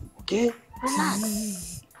pain you. Okay?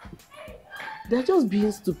 Relax. They're just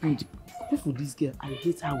being stupid. For this girl, I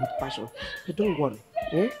hate her with passion. But don't worry.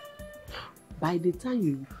 Eh? By the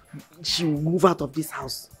time she will move out of this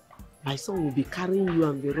house, my son will be carrying you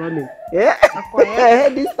and be running. Yeah?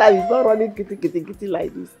 This time he's not running kitty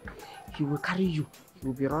like this. He will carry you. He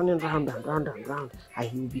will be running round and round and round, and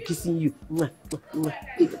he will be kissing you.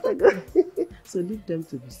 So leave them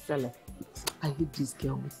to be silent. I hate this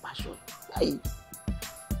girl with passion. Hey.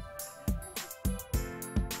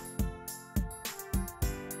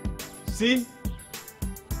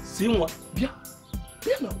 See what? Yeah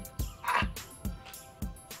now.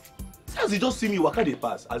 See as you just see me waka dey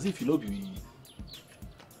pass, as if you know be.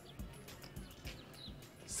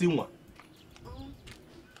 See one.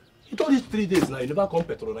 You told these 3 days now, you never come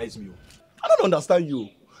patronize me. I don't understand you.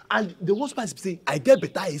 And the worst part is say I get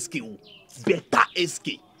better SK. Better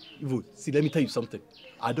SK. Even see, let me tell you something.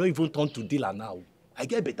 I don't even turn to dealer now. I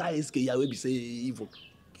get better SK. I will be say even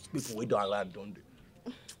people wait down land don't they?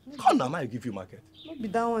 Come now, I give you market. Not be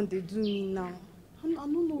that one they do me now. I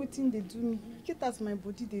don't know what thing they do me. You get as my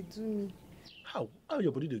body they do me. How? How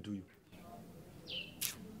your body they do you? I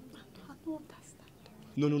don't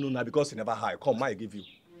understand. No, because you never high. Come, I give you.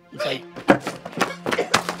 If I...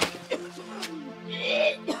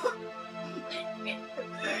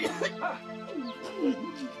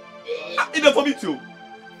 Enough for me too.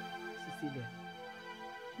 Cecilia.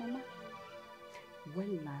 Mama,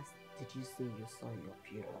 when last did you say you saw your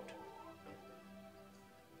period?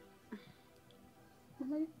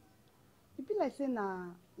 Mama, it be like say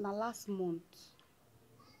na last month.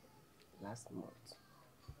 Last month?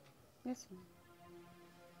 Yes, ma'am.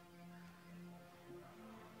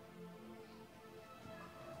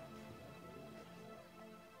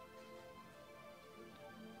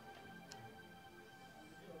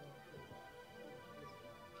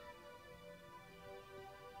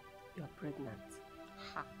 You are pregnant.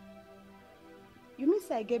 Ha. You mean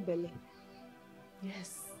say I get belly?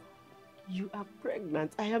 Yes. You are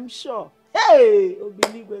pregnant, I am sure. Hey!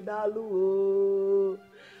 Obiligwe dalu.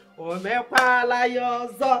 Omekwala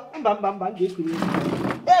yozo. Mbamba gekuru.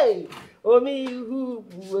 Hey! Omi hu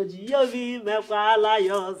oji yovi mekwala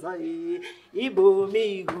yozo. Ibo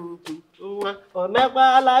mi hu.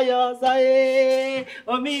 Omekwala yozo.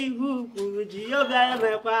 Omi hu oji yovi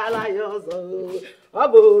mekwala yozo.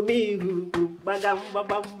 Abo mi hu. Bagam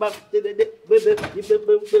babam bebe. Hey,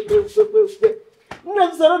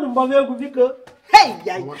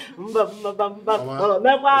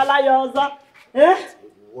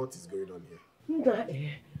 what is going on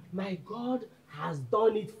here? My God has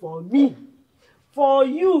done it for me, for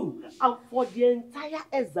you, and for the entire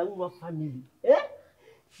Ezanwa family.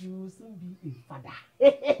 You will soon be a father.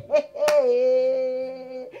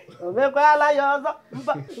 Hey! Oh, Mama.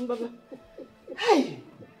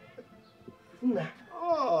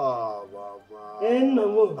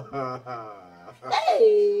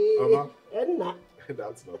 Hey! Mama,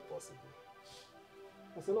 that's not possible.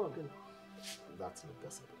 That's not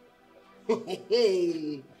possible.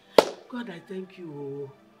 Hey! God, I thank you.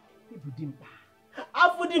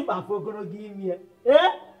 Afudimpa for gonna give me.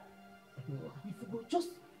 If you go just,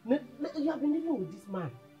 you have been living with this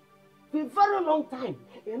man for a very long time.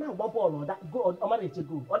 And now, or that go or marriage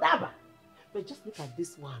go or that. But just look at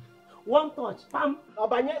this one. One touch, pam,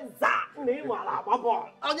 Mama,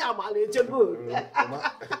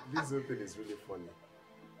 this whole thing is really funny.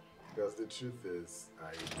 Because the truth is,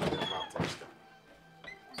 I never touched her.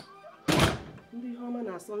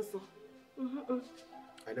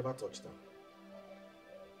 I never touched her.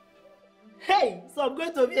 Hey, so I'm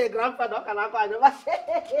going to be a grandfather. Can I never say?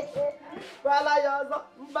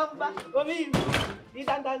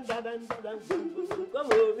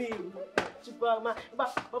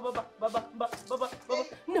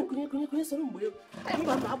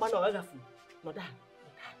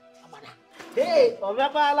 Hey,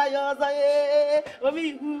 Omepala yoza ye,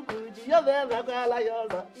 Omi hu kuji yobe Omepala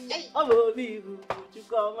yoza, Omi hu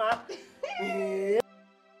chukoma.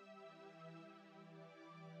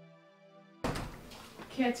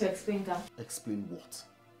 Care to explain that? Explain what?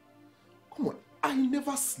 Come on, I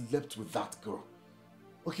never slept with that girl.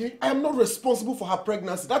 Okay? I am not responsible for her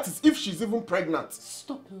pregnancy. That is if she's even pregnant.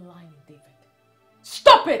 Stop lying, David.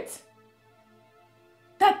 Stop it!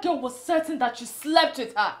 That girl was certain that you slept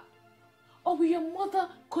with her. Or will your mother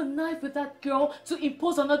connive with that girl to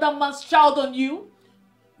impose another man's child on you?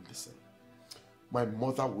 Listen, my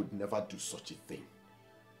mother would never do such a thing.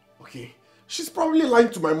 Okay? She's probably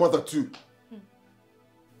lying to my mother too.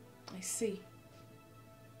 I see.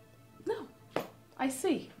 No, I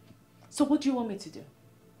see. So what do you want me to do?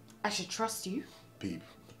 I should trust you? Babe,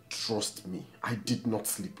 trust me. I did not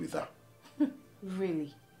sleep with her.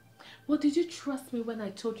 Really? Well, did you trust me when I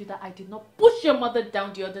told you that I did not push your mother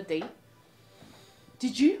down the other day?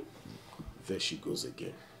 Did you? There she goes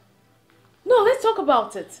again. No, let's talk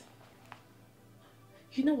about it.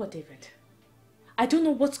 You know what, David? I don't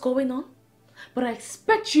know what's going on, but I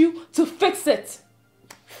expect you to fix it.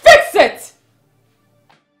 Fix it!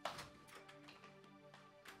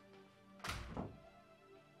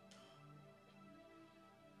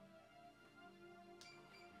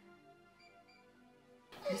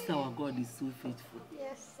 This our God is so faithful.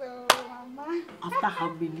 Yes, so, Mama. After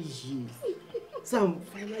how many years? So I'm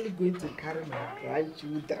finally going to carry my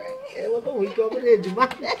grandchildren.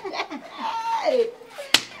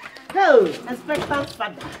 Oh, expectant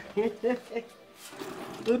father.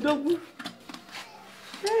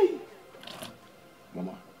 Hey.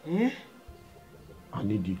 Mama, I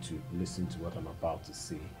need you to listen to what I'm about to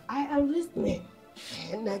say. I am listening.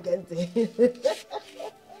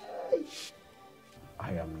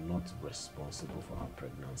 I am not responsible for her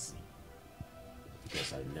pregnancy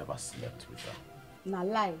because I never slept with her. Na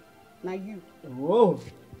lie, na you. Oh.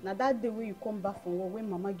 Na that day when you come back from work when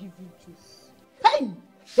Mama give you juice. Hey!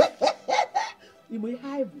 You may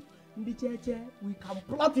have we can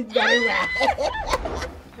plot it very well.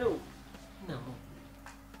 No. No.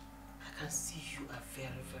 I can see you are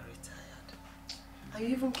very, very tired. And you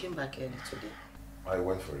even came back early today. I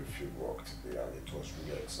went for a field walk today and it was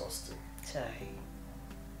really exhausting. Chai.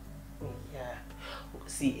 Yeah.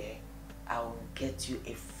 See, I'll get you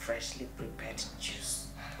a freshly prepared juice.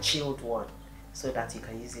 Chilled one. So that you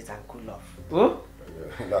can use it and cool off. Huh?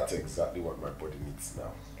 That's exactly what my body needs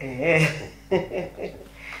now.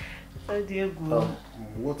 How do you go?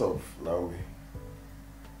 What of Naomi?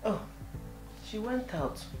 Oh, she went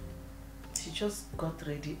out. She just got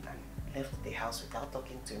ready and left the house without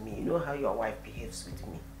talking to me. You know how your wife behaves with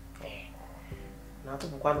me. Now to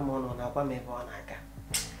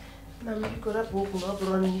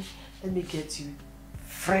let me get you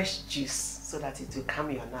fresh juice so that it will calm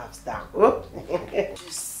your nerves down. Oh,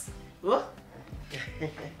 juice. Oh,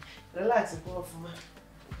 relax, go off, man.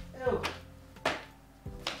 Oh.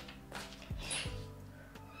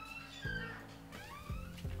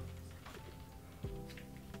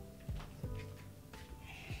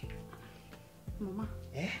 Mama.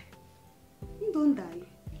 You don't die.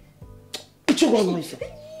 What you want to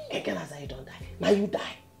say? Again, as I don't die. Now you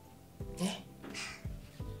die.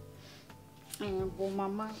 But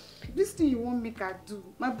Mama, this thing you won't make her do.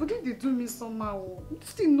 My body they do me somehow.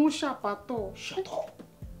 This thing no sharp at all. Shut up.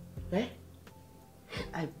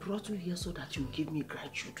 I brought you here so that you give me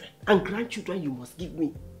grandchildren. And grandchildren you must give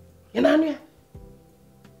me. Enania,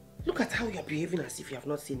 look at how you're behaving as if you have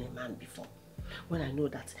not seen a man before. When I know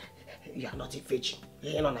that you are not a virgin.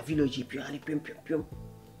 You're on a village, you go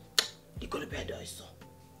to bed, I saw.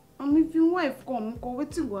 And if your wife come,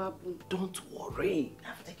 what will happen? Don't worry.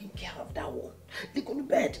 I've taken care of that one. They go to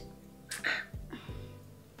bed.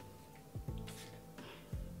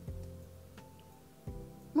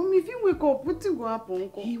 Mommy, if you wake up, what will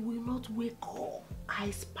happen? He will not wake up.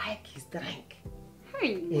 I spike his drink.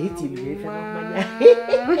 Hey,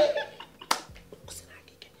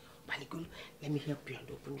 let me help you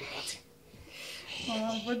and open the button.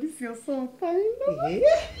 Oh, but this is your son fine.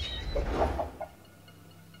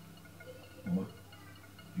 Mama,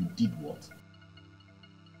 you did what?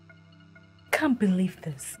 Can't believe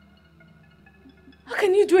this. How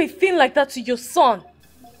can you do a thing like that to your son?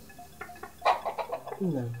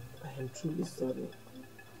 No, I am truly sorry.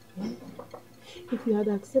 If you had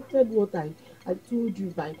accepted what I told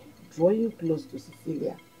you by drawing close to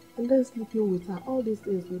Cecilia and then sleeping with her, all these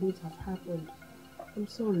things wouldn't have happened. I'm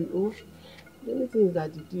sorry, oh. The only thing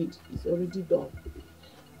that you did is already done.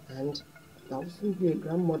 And I will soon be a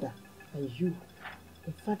grandmother and you,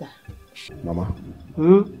 a father. Mama,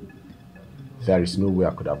 there is no way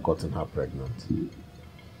I could have gotten her pregnant.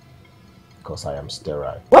 Because I am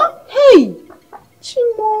sterile. What? Hey!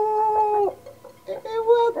 Chimo!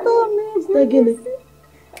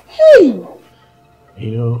 Hey!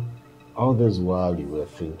 You know, all this while you were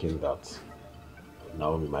thinking that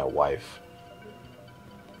Naomi, my wife,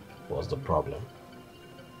 was the problem.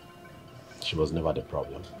 She was never the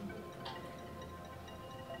problem.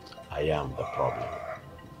 I am the problem.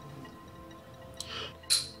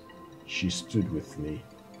 She stood with me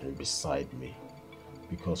and beside me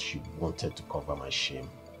because she wanted to cover my shame.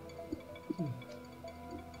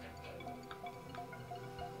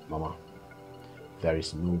 Mama, there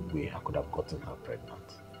is no way I could have gotten her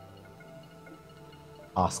pregnant.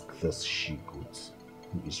 Ask this she-goat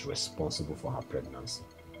who is responsible for her pregnancy.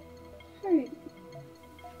 Hey,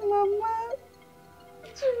 Mama,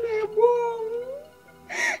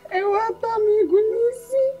 I want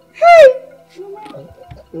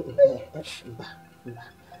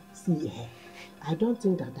See, I don't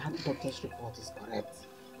think that doctor's report is correct.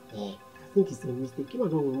 I think it's a mistake. You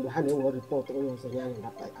don't have any report on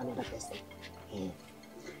another person.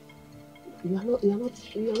 You are not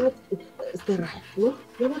sterile. No,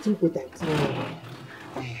 you are not impotent.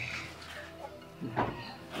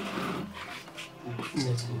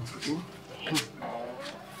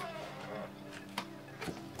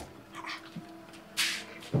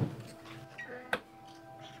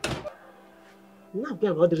 Now we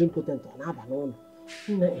are not impotent or not alone.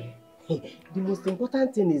 The most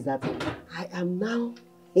important thing is that I am now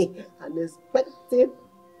an expected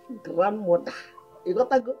grandmother. You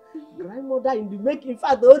got to go grandmother in the making. In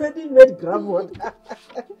fact, already made grandmother.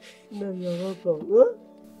 No, you're welcome.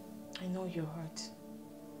 Huh? I know you're hurt.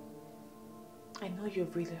 I know you're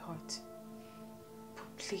really hurt.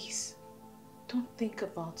 But please, don't think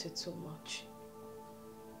about it so much.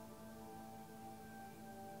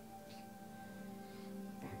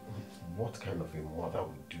 What kind of a mother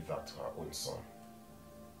would do that to her own son?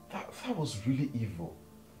 That was really evil.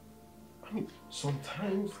 I mean,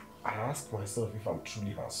 sometimes I ask myself if I'm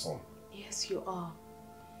truly her son. Yes, you are.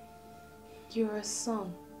 You're a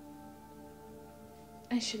son.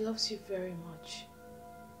 And she loves you very much.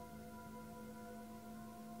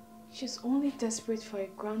 She's only desperate for a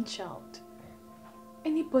grandchild.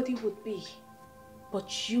 Anybody would be.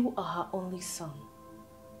 But you are her only son.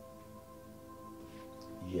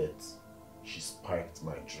 Yet, she spiked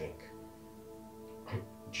my drink.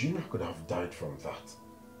 Do you know I could have died from that?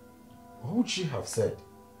 What would she have said?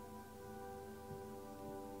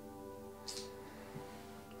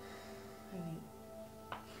 Honey,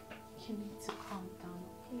 you need to calm down,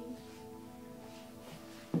 okay?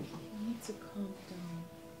 You need to calm down.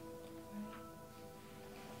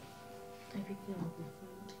 Right? Everything will be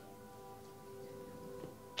fine.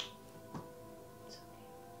 It's okay.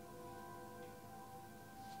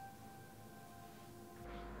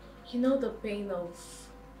 You know the pain of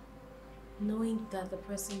knowing that the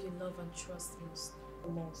person you love and trust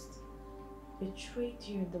most betrayed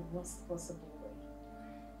you in the worst possible way.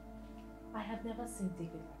 I have never seen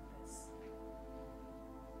David like this.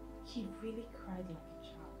 He really cried like a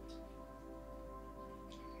child.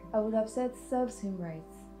 I would have said serves him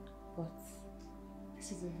right, but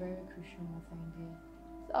this is a very crucial matter indeed.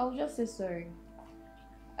 So I'll just say sorry.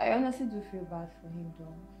 I honestly do feel bad for him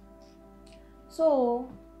though. So,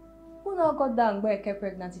 who now got that and get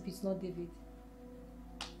pregnant if it's not David?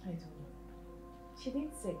 I don't know. She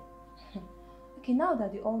didn't say. Okay, now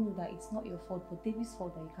that they all know that it's not your fault, but David's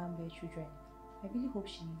fault that you can't bear children, I really hope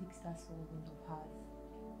she licks that soul wound of hers.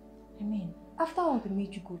 I mean, after all they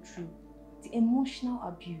made you go through, the emotional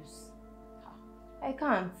abuse, I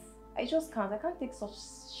can't. I just can't. I can't take such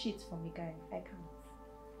shit from a guy. I can't.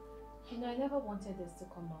 You know, I never wanted this to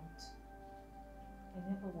come out. I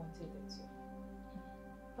never wanted it to.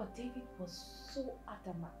 But David was so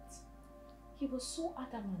adamant. He was so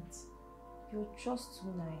adamant. You're just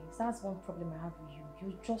too nice. That's one problem I have with you.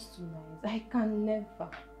 You're just too nice. I can never.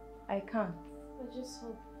 I can't. I just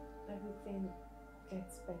hope everything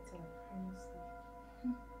gets better, honestly.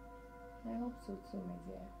 I hope so too, my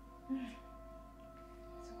dear.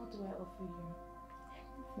 So what do I offer you?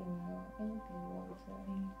 Anything you want to.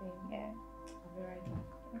 Anything? Yeah. I'll be right back.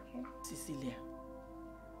 Okay. Cecilia,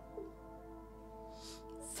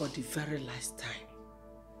 for the very last time,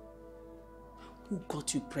 who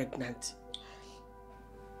got you pregnant?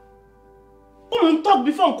 Come on, talk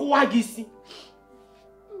before Nkuwagisi.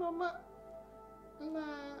 Mama,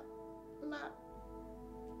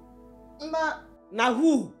 Na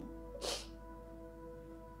who?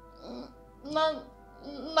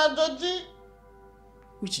 na Georgie.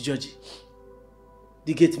 Which Georgie?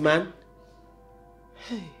 The gate man?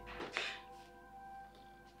 Hey.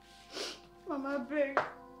 Mama,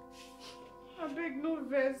 I beg no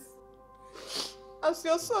vex. As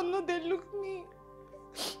your son no dey look me,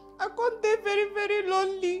 I come dey very, very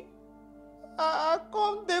lonely. I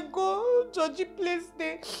come dey go Georgie place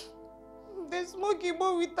dey smoke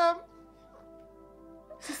igbo with am.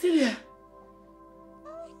 Cecilia,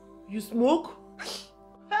 You smoke?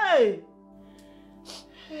 Hey!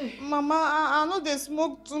 Mama, I know they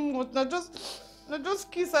smoke too much. Now just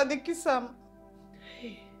kiss her, they kiss her.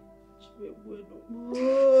 Hey,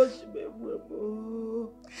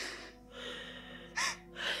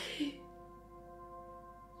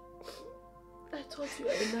 I thought you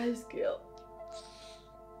were a nice girl.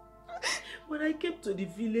 When I came to the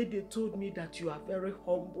village, they told me that you are very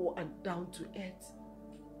humble and down to earth.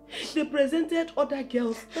 They presented other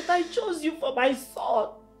girls, but I chose you for my son.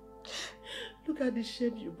 Look at the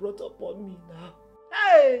shame you brought upon me now.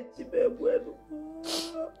 Hey,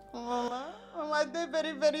 Mama, they're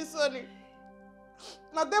very, very sorry.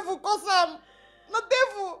 Na devil cause am. Na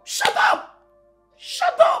devil. Shut up!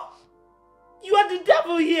 Shut up! You are the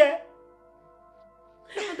devil here.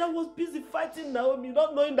 And I was busy fighting Naomi,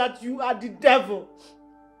 not knowing that you are the devil.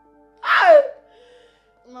 Hey!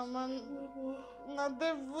 Mama, na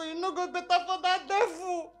devil. You no go better for that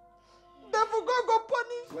devil. Devil go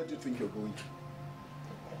punish. Where do you think you're going to?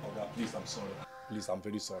 Oga, please, I'm sorry. Please, I'm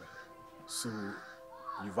very sorry. So,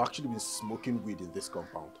 you've actually been smoking weed in this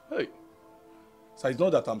compound? Hey. So it's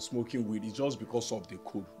not that I'm smoking weed, it's just because of the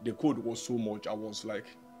code. The code was so much, I was like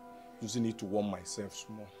using it to warm myself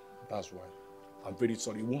small. That's why. I'm very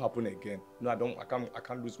sorry. It won't happen again. No, I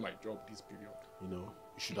can't lose my job this period. You know,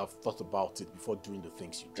 you should have thought about it before doing the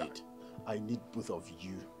things you did. I need both of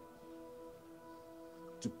you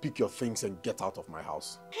to pick your things and get out of my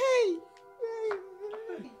house. Hey!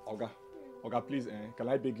 Oga, please, can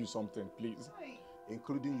I beg you something, please?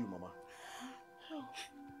 Including you, Mama.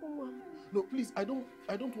 No, please, I don't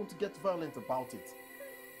want to get violent about it.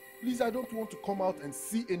 Please, I don't want to come out and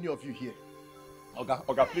see any of you here.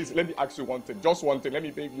 Oga, please, let me ask you one thing. Just one thing, let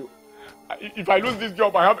me beg you. If I lose this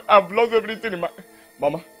job, I've lost everything in my...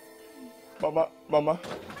 Mama,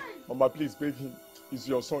 please, beg him. He's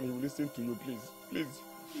your son, he will listen to you, please.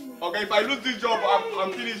 Okay, if I lose this job,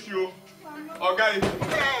 I'm finished you. Okay.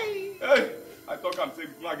 Hey! I thought I'm saying,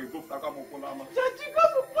 I can go for Mama. Daddy,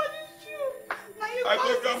 God will punish you. I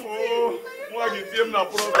thought I'm na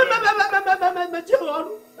problem.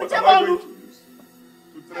 What am I going to use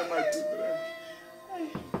to train my children?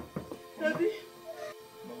 Daddy.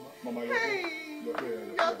 Mama, Hey!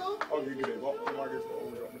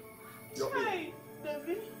 Hey,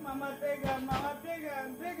 Daddy, Mama beg her, I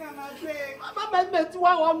beg.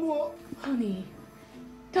 Honey,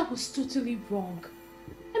 that was totally wrong.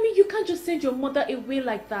 I mean, you can't just send your mother away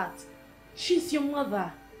like that. She's your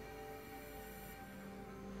mother.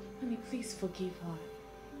 Honey, please forgive her.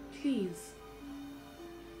 Please.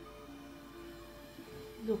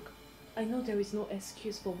 Look, I know there is no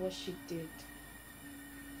excuse for what she did.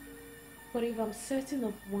 But if I'm certain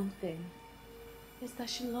of one thing, it's that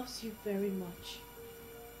she loves you very much.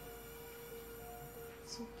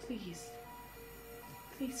 So please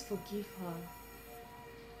forgive her.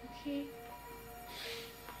 Okay?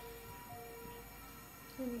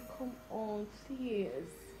 Honey, come on, please.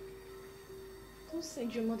 Don't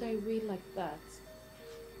send your mother away like that.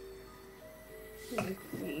 Honey,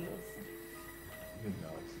 please. No,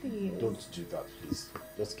 Please. don't do that, please.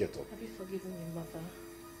 Just get up. Have you forgiven your mother?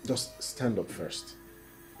 Just stand up first.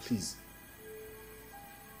 Please.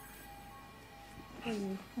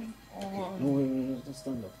 Honey, come on. No, wait, just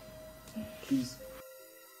stand up. Please.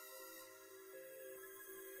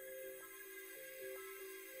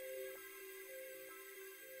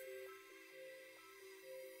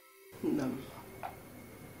 Nam,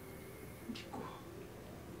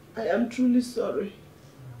 I am truly sorry.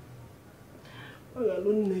 I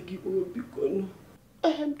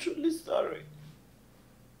am truly sorry.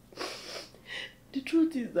 The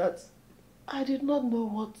truth is that I did not know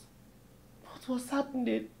what was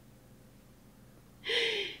happening.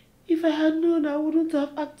 If I had known, I wouldn't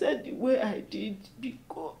have acted the way I did.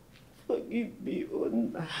 Biko, forgive me,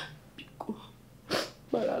 Ona. Biko,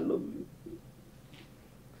 but I love you.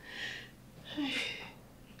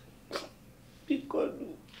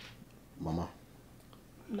 Biko. Mama.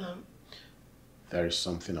 No. There is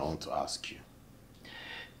something I want to ask you.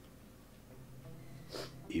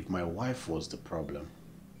 If my wife was the problem,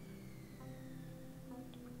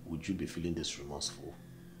 would you be feeling this remorseful?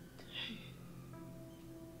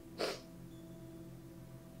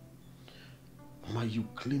 Mama, you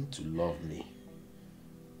claim to love me.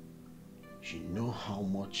 You know how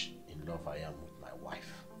much in love I am with my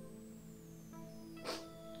wife.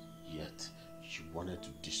 Yet, you wanted to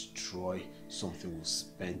destroy something we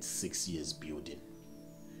spent 6 years building.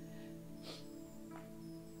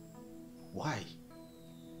 Why?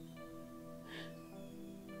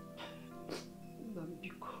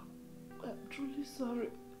 Nambiko, I'm truly sorry.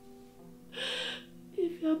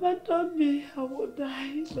 If you are abandon me, I will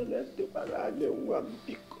die.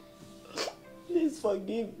 Please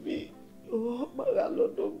forgive me. Oh,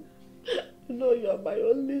 Maralodo. You know you're my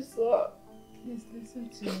only son. Please listen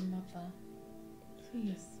to your mother.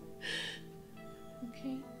 Please.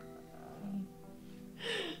 Okay?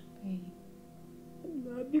 Babe.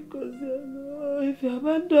 No, because if you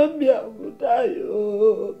abandon me, I will die.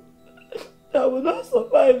 Oh. I will not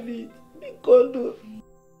survive it. Because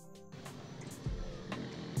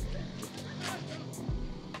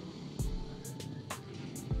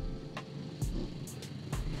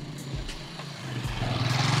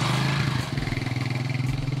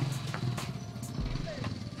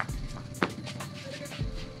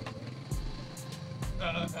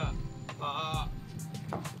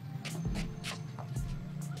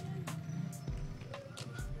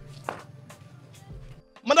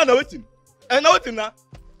Madam, now waiting. Now waiting now.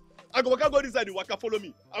 I go this side, you waka follow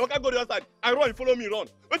me. I waka go the other side. I run, you follow me, run.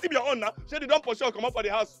 Wait till you're on now. Say they don't push you, come up for the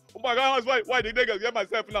house. Oh my God, why they get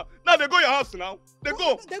myself now? Now they go your house now. They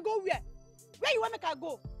go. They go where? Where you want make I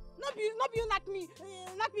go? Not be you knock me,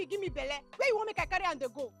 give me belle. Where you want make I carry and they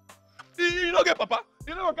go? You don't get Papa.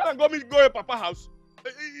 You don't carry and go your Papa house.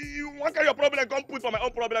 You want carry your problem and come put for my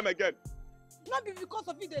own problem again. Not be because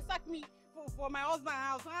of you they sack me for my husband's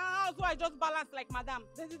house. So I just balance like madam.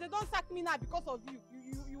 They don't sack me now because of you.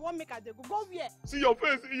 You won't make a they go. Go where? See your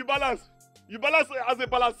face, you balance. You balance as a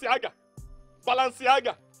Balenciaga.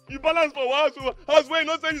 Balenciaga. You balance for house where you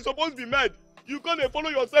not saying you're supposed to be mad. You can't follow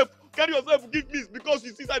yourself, carry yourself, give me because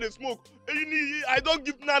you see inside the smoke. I don't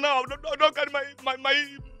give now. Don't carry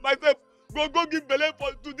myself. Go give belay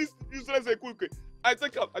to this useless equipment. I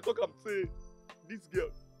talk am say this girl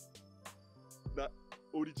na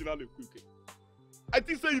original equipment. I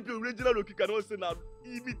think say you be original local cannot say now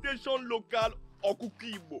imitation local or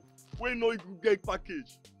cookie Igbo. When no you get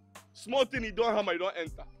package. Small thing you don't have, I don't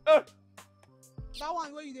enter. That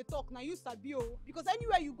one where you dey talk now you sabi o. Because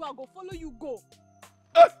anywhere you go, I go follow you go.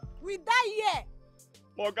 We die here.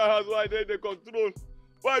 Moga has why they control.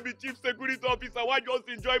 Why be chief security officer? Why just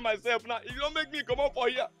enjoy myself now? You don't make me come up for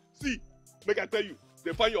here. See, make I tell you,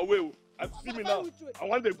 they find your way. I see me now. I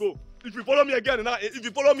want to go. If you follow me again now, if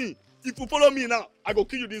you follow me now, I go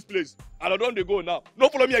kill you this place. And I don't they go now.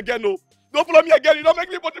 Don't follow me again, no. Don't follow me again. You don't make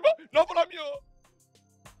me possible. Don't follow me, oh.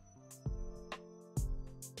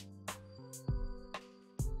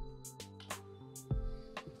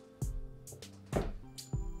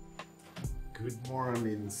 Good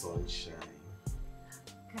morning, sunshine.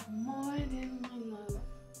 Good morning, my love.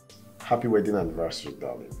 Happy wedding anniversary,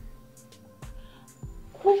 darling.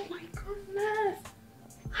 Oh my goodness!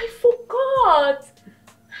 I forgot!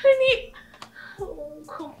 Honey! Oh,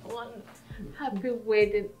 come on. Happy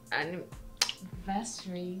wedding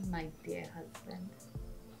anniversary, my dear husband.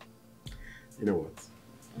 You know what?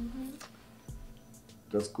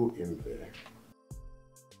 Just go in there.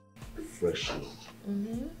 Freshen.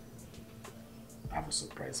 I have a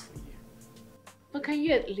surprise for you. But can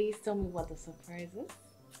you at least tell me what the surprise is?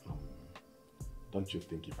 Don't you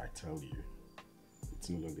think if I tell you, it's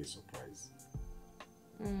no longer a surprise?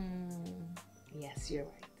 Yes, you're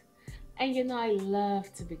right. And you know I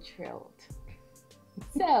love to be thrilled.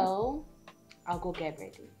 So, I'll go get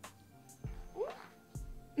ready.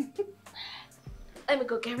 Let me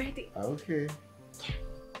go get ready. Okay.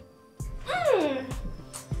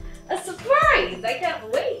 A surprise! I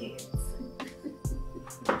can't wait.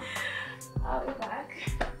 I'll be back.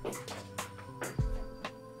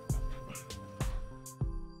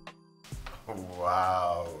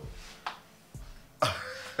 Wow.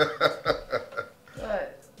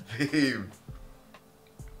 What? Babe,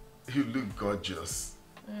 you look gorgeous.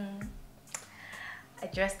 I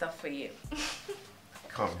dressed up for you.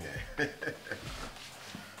 Come here.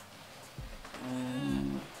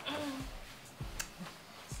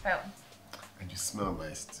 So. And you smell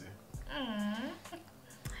nice too.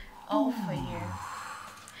 All for you.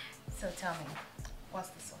 So tell me, what's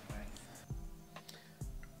the surprise?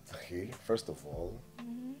 Okay, first of all,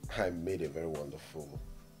 I made a very wonderful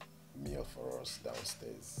meal for us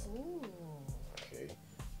downstairs. Ooh. Okay.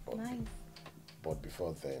 Nice. But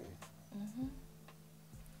before then,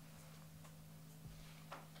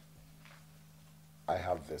 I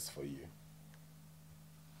have this for you.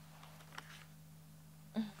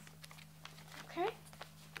 Okay.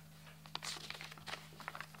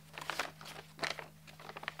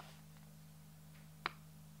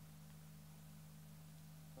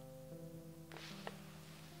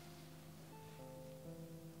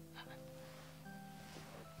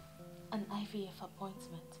 An IVF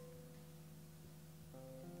appointment.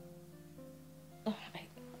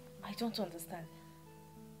 I don't understand.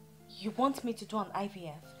 You want me to do an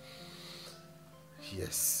IVF?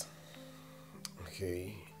 Yes.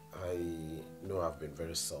 Okay, I know I've been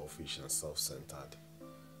very selfish and self-centered.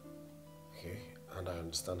 Okay, and I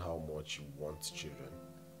understand how much you want children.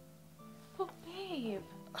 But babe,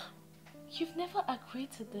 you've never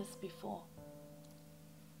agreed to this before.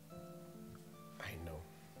 I know.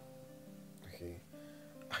 Okay,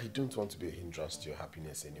 I don't want to be a hindrance to your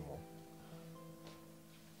happiness anymore.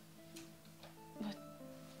 But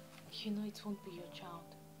you know it won't be your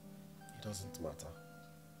child. It doesn't matter.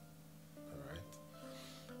 Alright?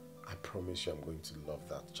 I promise you I'm going to love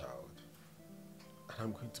that child. And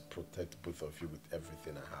I'm going to protect both of you with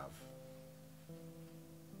everything I have.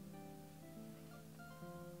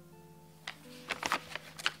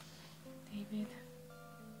 David,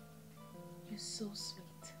 you're so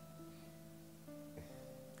sweet.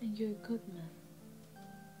 And you're a good man.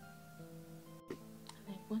 And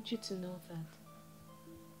I want you to know that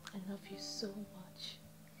I love you so much.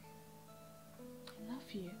 I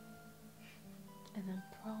love you. And I'm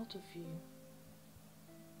proud of you.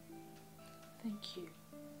 Thank you.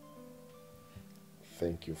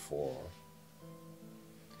 Thank you for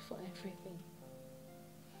everything.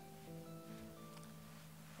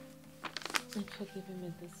 And for giving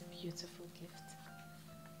me this beautiful gift.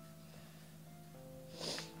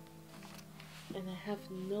 And I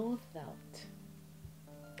have no doubt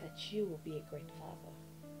that you will be a great father.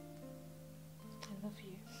 I love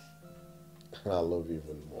you. I love you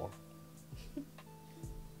even more.